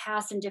different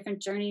paths and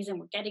different journeys, and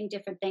we're getting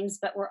different things,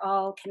 but we're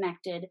all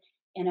connected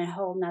in a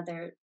whole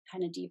nother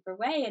kind of deeper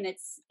way. And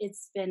it's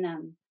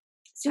been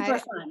super I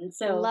fun.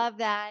 So love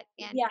that.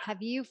 And yeah.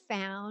 have you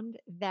found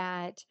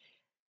that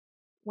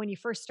when you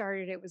first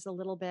started, it was a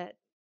little bit,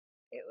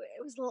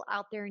 it was a little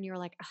out there, and you were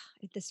like,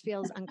 "Ugh, this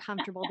feels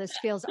uncomfortable. This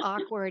feels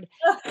awkward."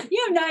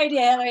 You have no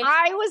idea, Hillary.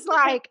 I was The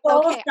like,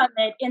 Soul okay.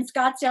 Summit in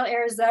Scottsdale,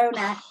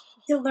 Arizona,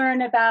 to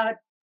learn about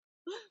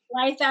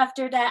life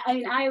after that. I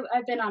mean,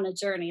 I've been on a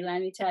journey,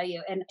 let me tell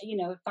you, and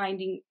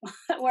finding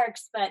what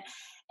works. But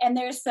and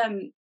there's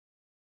some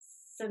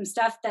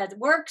stuff that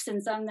works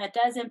and some that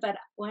doesn't. But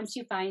once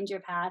you find your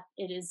path,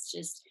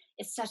 it's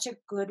such a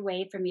good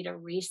way for me to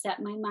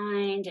reset my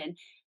mind and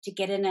to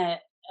get in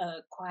a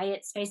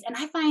quiet space. And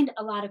I find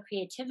a lot of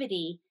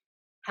creativity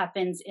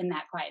happens in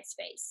that quiet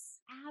space.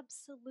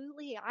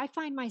 Absolutely. I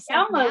find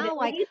myself Download it. now When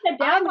like you said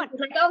I download, want,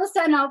 it's like all of a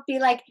sudden I'll be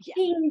like, yeah,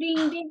 ding,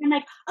 ding, ding. I'm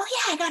like, oh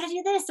yeah, I got to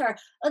do this, or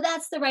oh,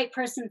 that's the right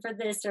person for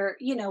this, or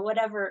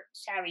whatever.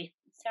 Sorry,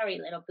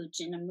 little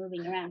Poochin, I'm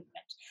moving around too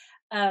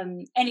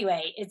much.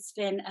 Anyway, it's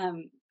been.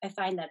 I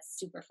find that's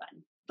super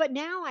fun. but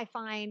now I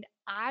find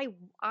I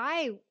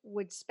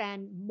would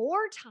spend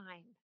more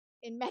time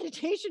in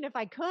meditation if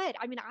I could.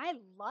 I mean, I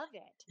love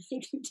it. You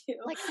can do.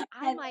 Like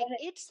I I'm like, love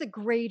it. it's the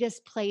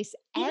greatest place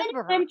Even if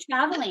I'm ever.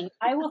 traveling,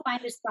 I will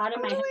find a spot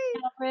in my Totally.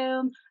 hotel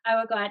room. I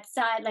will go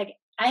outside. Like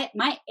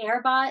my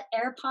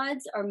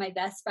AirPods are my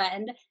best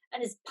friend. I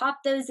just pop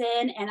those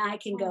in and I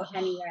can go Oh,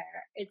 anywhere.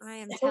 It's I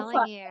am so telling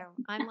fun. you.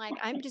 I'm like,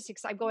 I'm just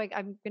excited.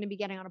 I'm going to be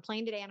getting on a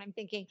plane today and I'm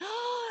thinking,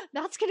 oh,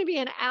 that's going to be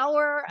an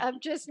hour of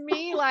just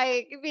me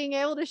like being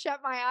able to shut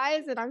my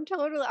eyes. And I'm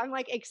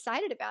like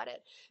excited about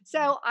it.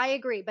 So I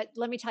agree. But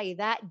let me tell you,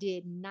 that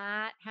did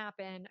not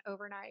happen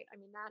overnight. I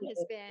mean, that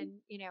has been,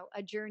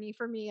 a journey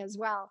for me as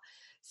well.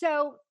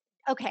 So,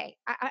 okay.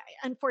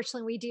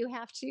 Unfortunately, we do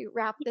have to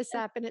wrap this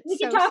up and We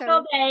it's can talk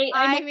all so, day.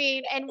 I know. I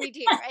mean, and we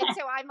do. And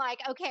so I'm like,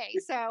 okay,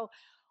 so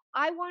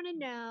I want to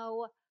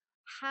know,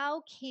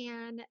 how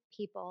can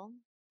people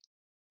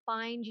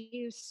find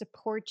you,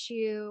 support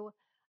you,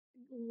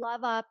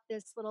 love up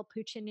this little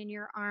Poochin in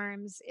your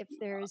arms? If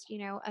there's,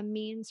 a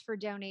means for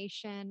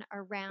donation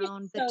You're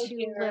around the so two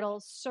dear. little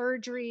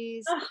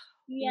surgeries, Oh,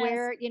 yes.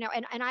 where,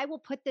 and I will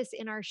put this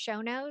in our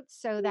show notes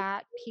so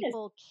that Yes.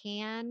 people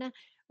can,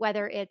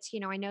 whether it's,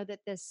 I know that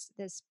this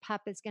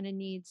pup is going to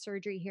need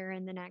surgery here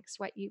in the next,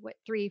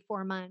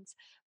 3-4 months,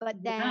 but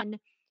Yeah. then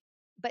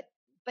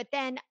but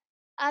then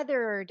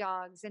other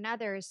dogs and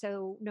others,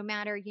 so no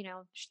matter,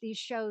 these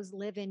shows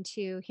live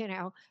into,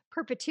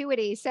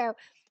 perpetuity. So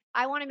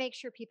I want to make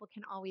sure people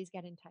can always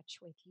get in touch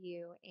with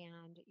you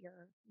and your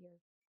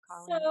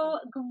calling. So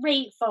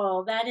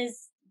grateful. That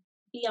is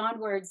beyond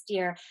words,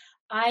 dear.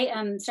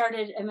 I'm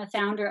a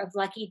founder of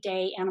Lucky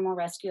Day Animal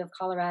Rescue of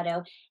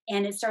Colorado,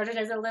 and it started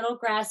as a little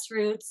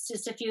grassroots,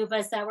 just a few of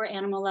us that were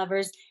animal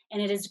lovers,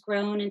 and it has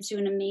grown into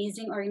an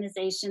amazing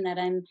organization that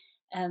I'm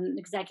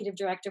executive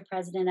director,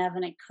 president of,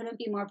 and I couldn't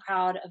be more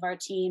proud of our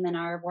team and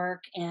our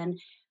work. And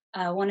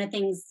one of the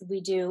things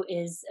we do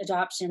is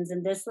adoptions,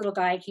 and this little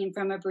guy came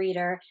from a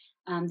breeder.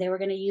 They were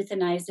going to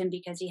euthanize him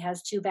because he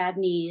has two bad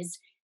knees,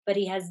 but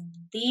he has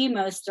the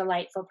most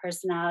delightful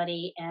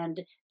personality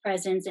and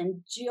presence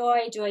and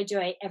joy, joy,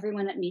 joy.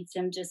 Everyone that meets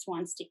him just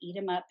wants to eat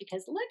him up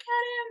because look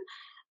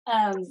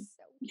at him. So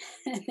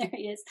There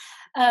he is.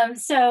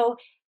 So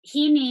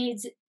he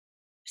needs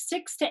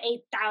 $6,000 to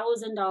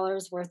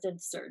 $8,000 worth of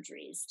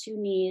surgeries, two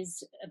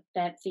knees, a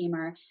bent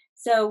femur.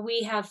 So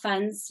we have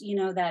funds,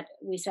 that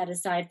we set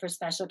aside for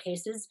special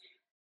cases.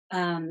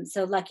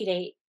 So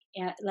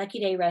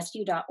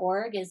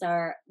luckydayrescue.org is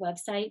our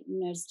website,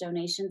 and there's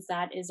donations.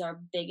 That is our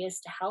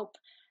biggest help.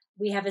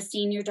 We have a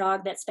senior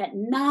dog that spent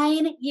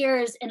 9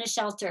 years in a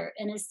shelter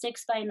in a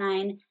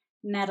 6x9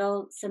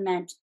 metal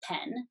cement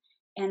pen.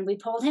 And we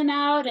pulled him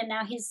out, and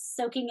now he's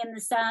soaking in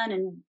the sun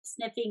and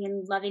sniffing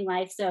and loving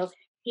life. So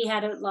he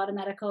had a lot of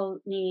medical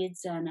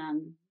needs and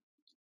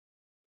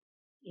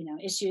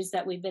issues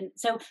that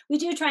so we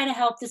do try to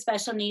help the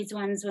special needs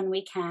ones when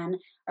we can.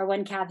 Our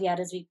one caveat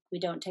is we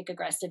don't take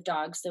aggressive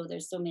dogs, so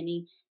there's so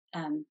many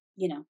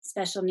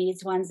special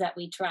needs ones that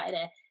we try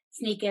to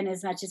sneak in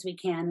as much as we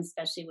can,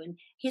 especially when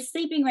he's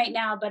sleeping right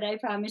now, but I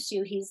promise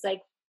you he's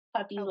like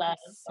puppy oh, love.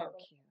 he's so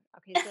cute.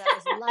 Okay, so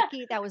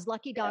that was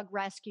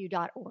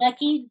luckydogrescue.org.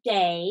 Lucky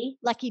Day.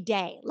 Lucky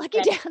Day.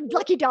 Lucky Day.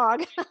 Lucky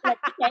Dog. Lucky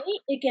Day.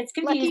 It gets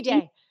confusing. Lucky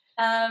Day.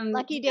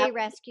 Yeah,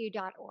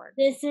 Luckydayrescue.org.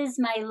 this is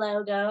my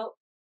logo.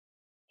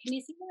 Can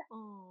you see that?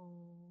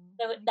 Oh,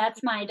 So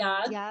that's my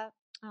dog. Yeah.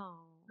 Oh,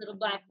 Little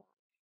black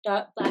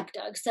dog.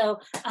 So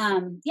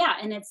yeah,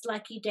 and it's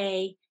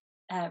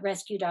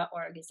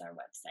luckydayrescue.org is our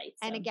website.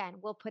 So and again,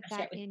 we'll put I'll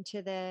share that it with you.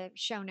 into the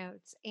show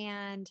notes.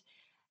 And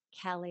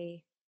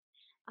Kelley,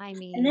 I And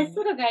mean, this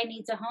little guy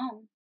needs a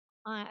home.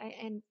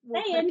 and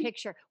we'll put a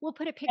picture. We'll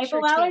put a picture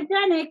too.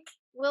 Hypoallergenic.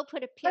 We'll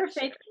put a picture.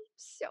 Perfect.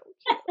 So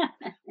cute.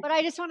 But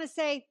I just want to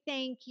say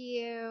thank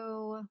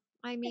you.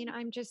 I mean,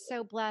 I'm just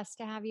so blessed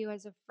to have you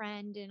as a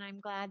friend, and I'm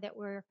glad that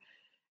we're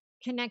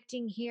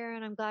connecting here,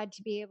 and I'm glad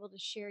to be able to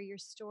share your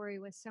story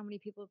with so many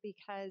people,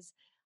 because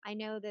I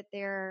know that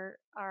there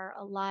are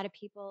a lot of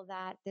people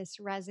that this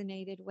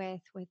resonated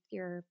with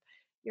your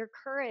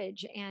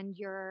courage and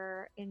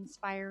your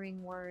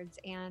inspiring words,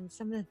 and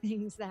some of the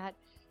things that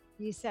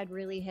you said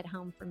really hit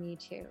home for me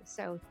too.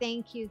 So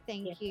thank you.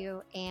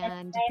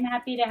 And I'm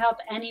happy to help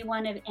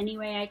anyone in any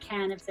way I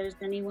can. If there's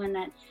anyone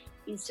that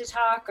needs to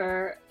talk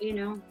or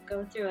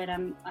go through it,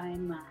 I'm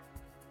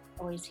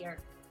always here.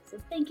 So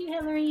thank you,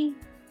 Hillary.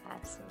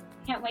 absolutely.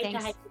 Can't wait Thanks.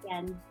 to hike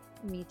again.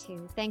 Me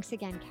too. Thanks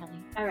again, Kelley.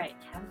 All right.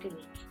 Have a good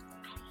week.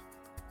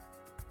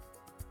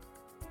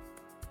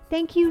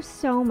 Thank you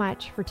so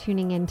much for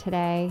tuning in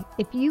today.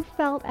 If you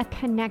felt a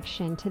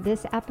connection to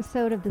this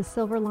episode of the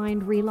Silver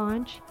Lined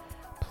Relaunch,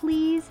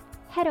 please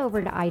head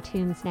over to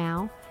iTunes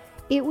now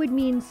It would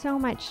mean so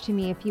much to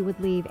me if you would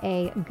leave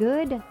a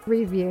good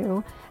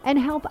review and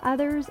help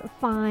others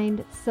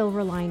find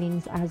silver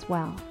linings as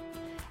well.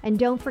 And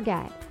don't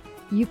forget,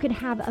 you can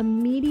have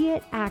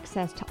immediate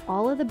access to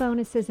all of the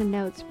bonuses and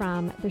notes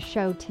from the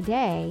show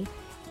today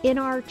in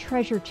our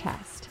treasure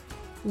chest,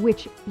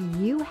 which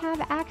you have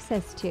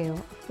access to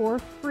for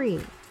free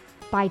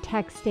by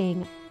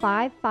texting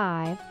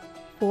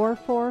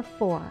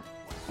 55444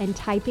 and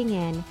typing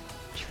in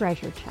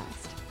treasure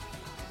chest.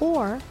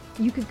 Or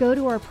you could go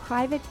to our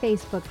private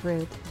Facebook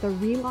group, The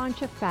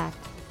Relaunch Effect,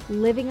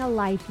 Living a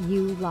Life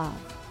You Love.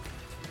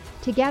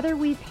 Together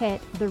we've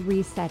hit the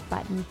reset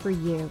button for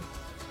you,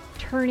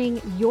 turning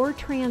your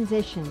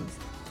transitions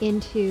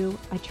into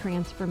a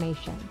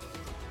transformation.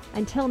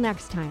 Until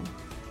next time,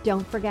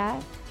 don't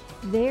forget,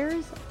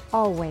 there's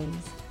always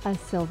a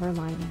silver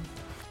lining.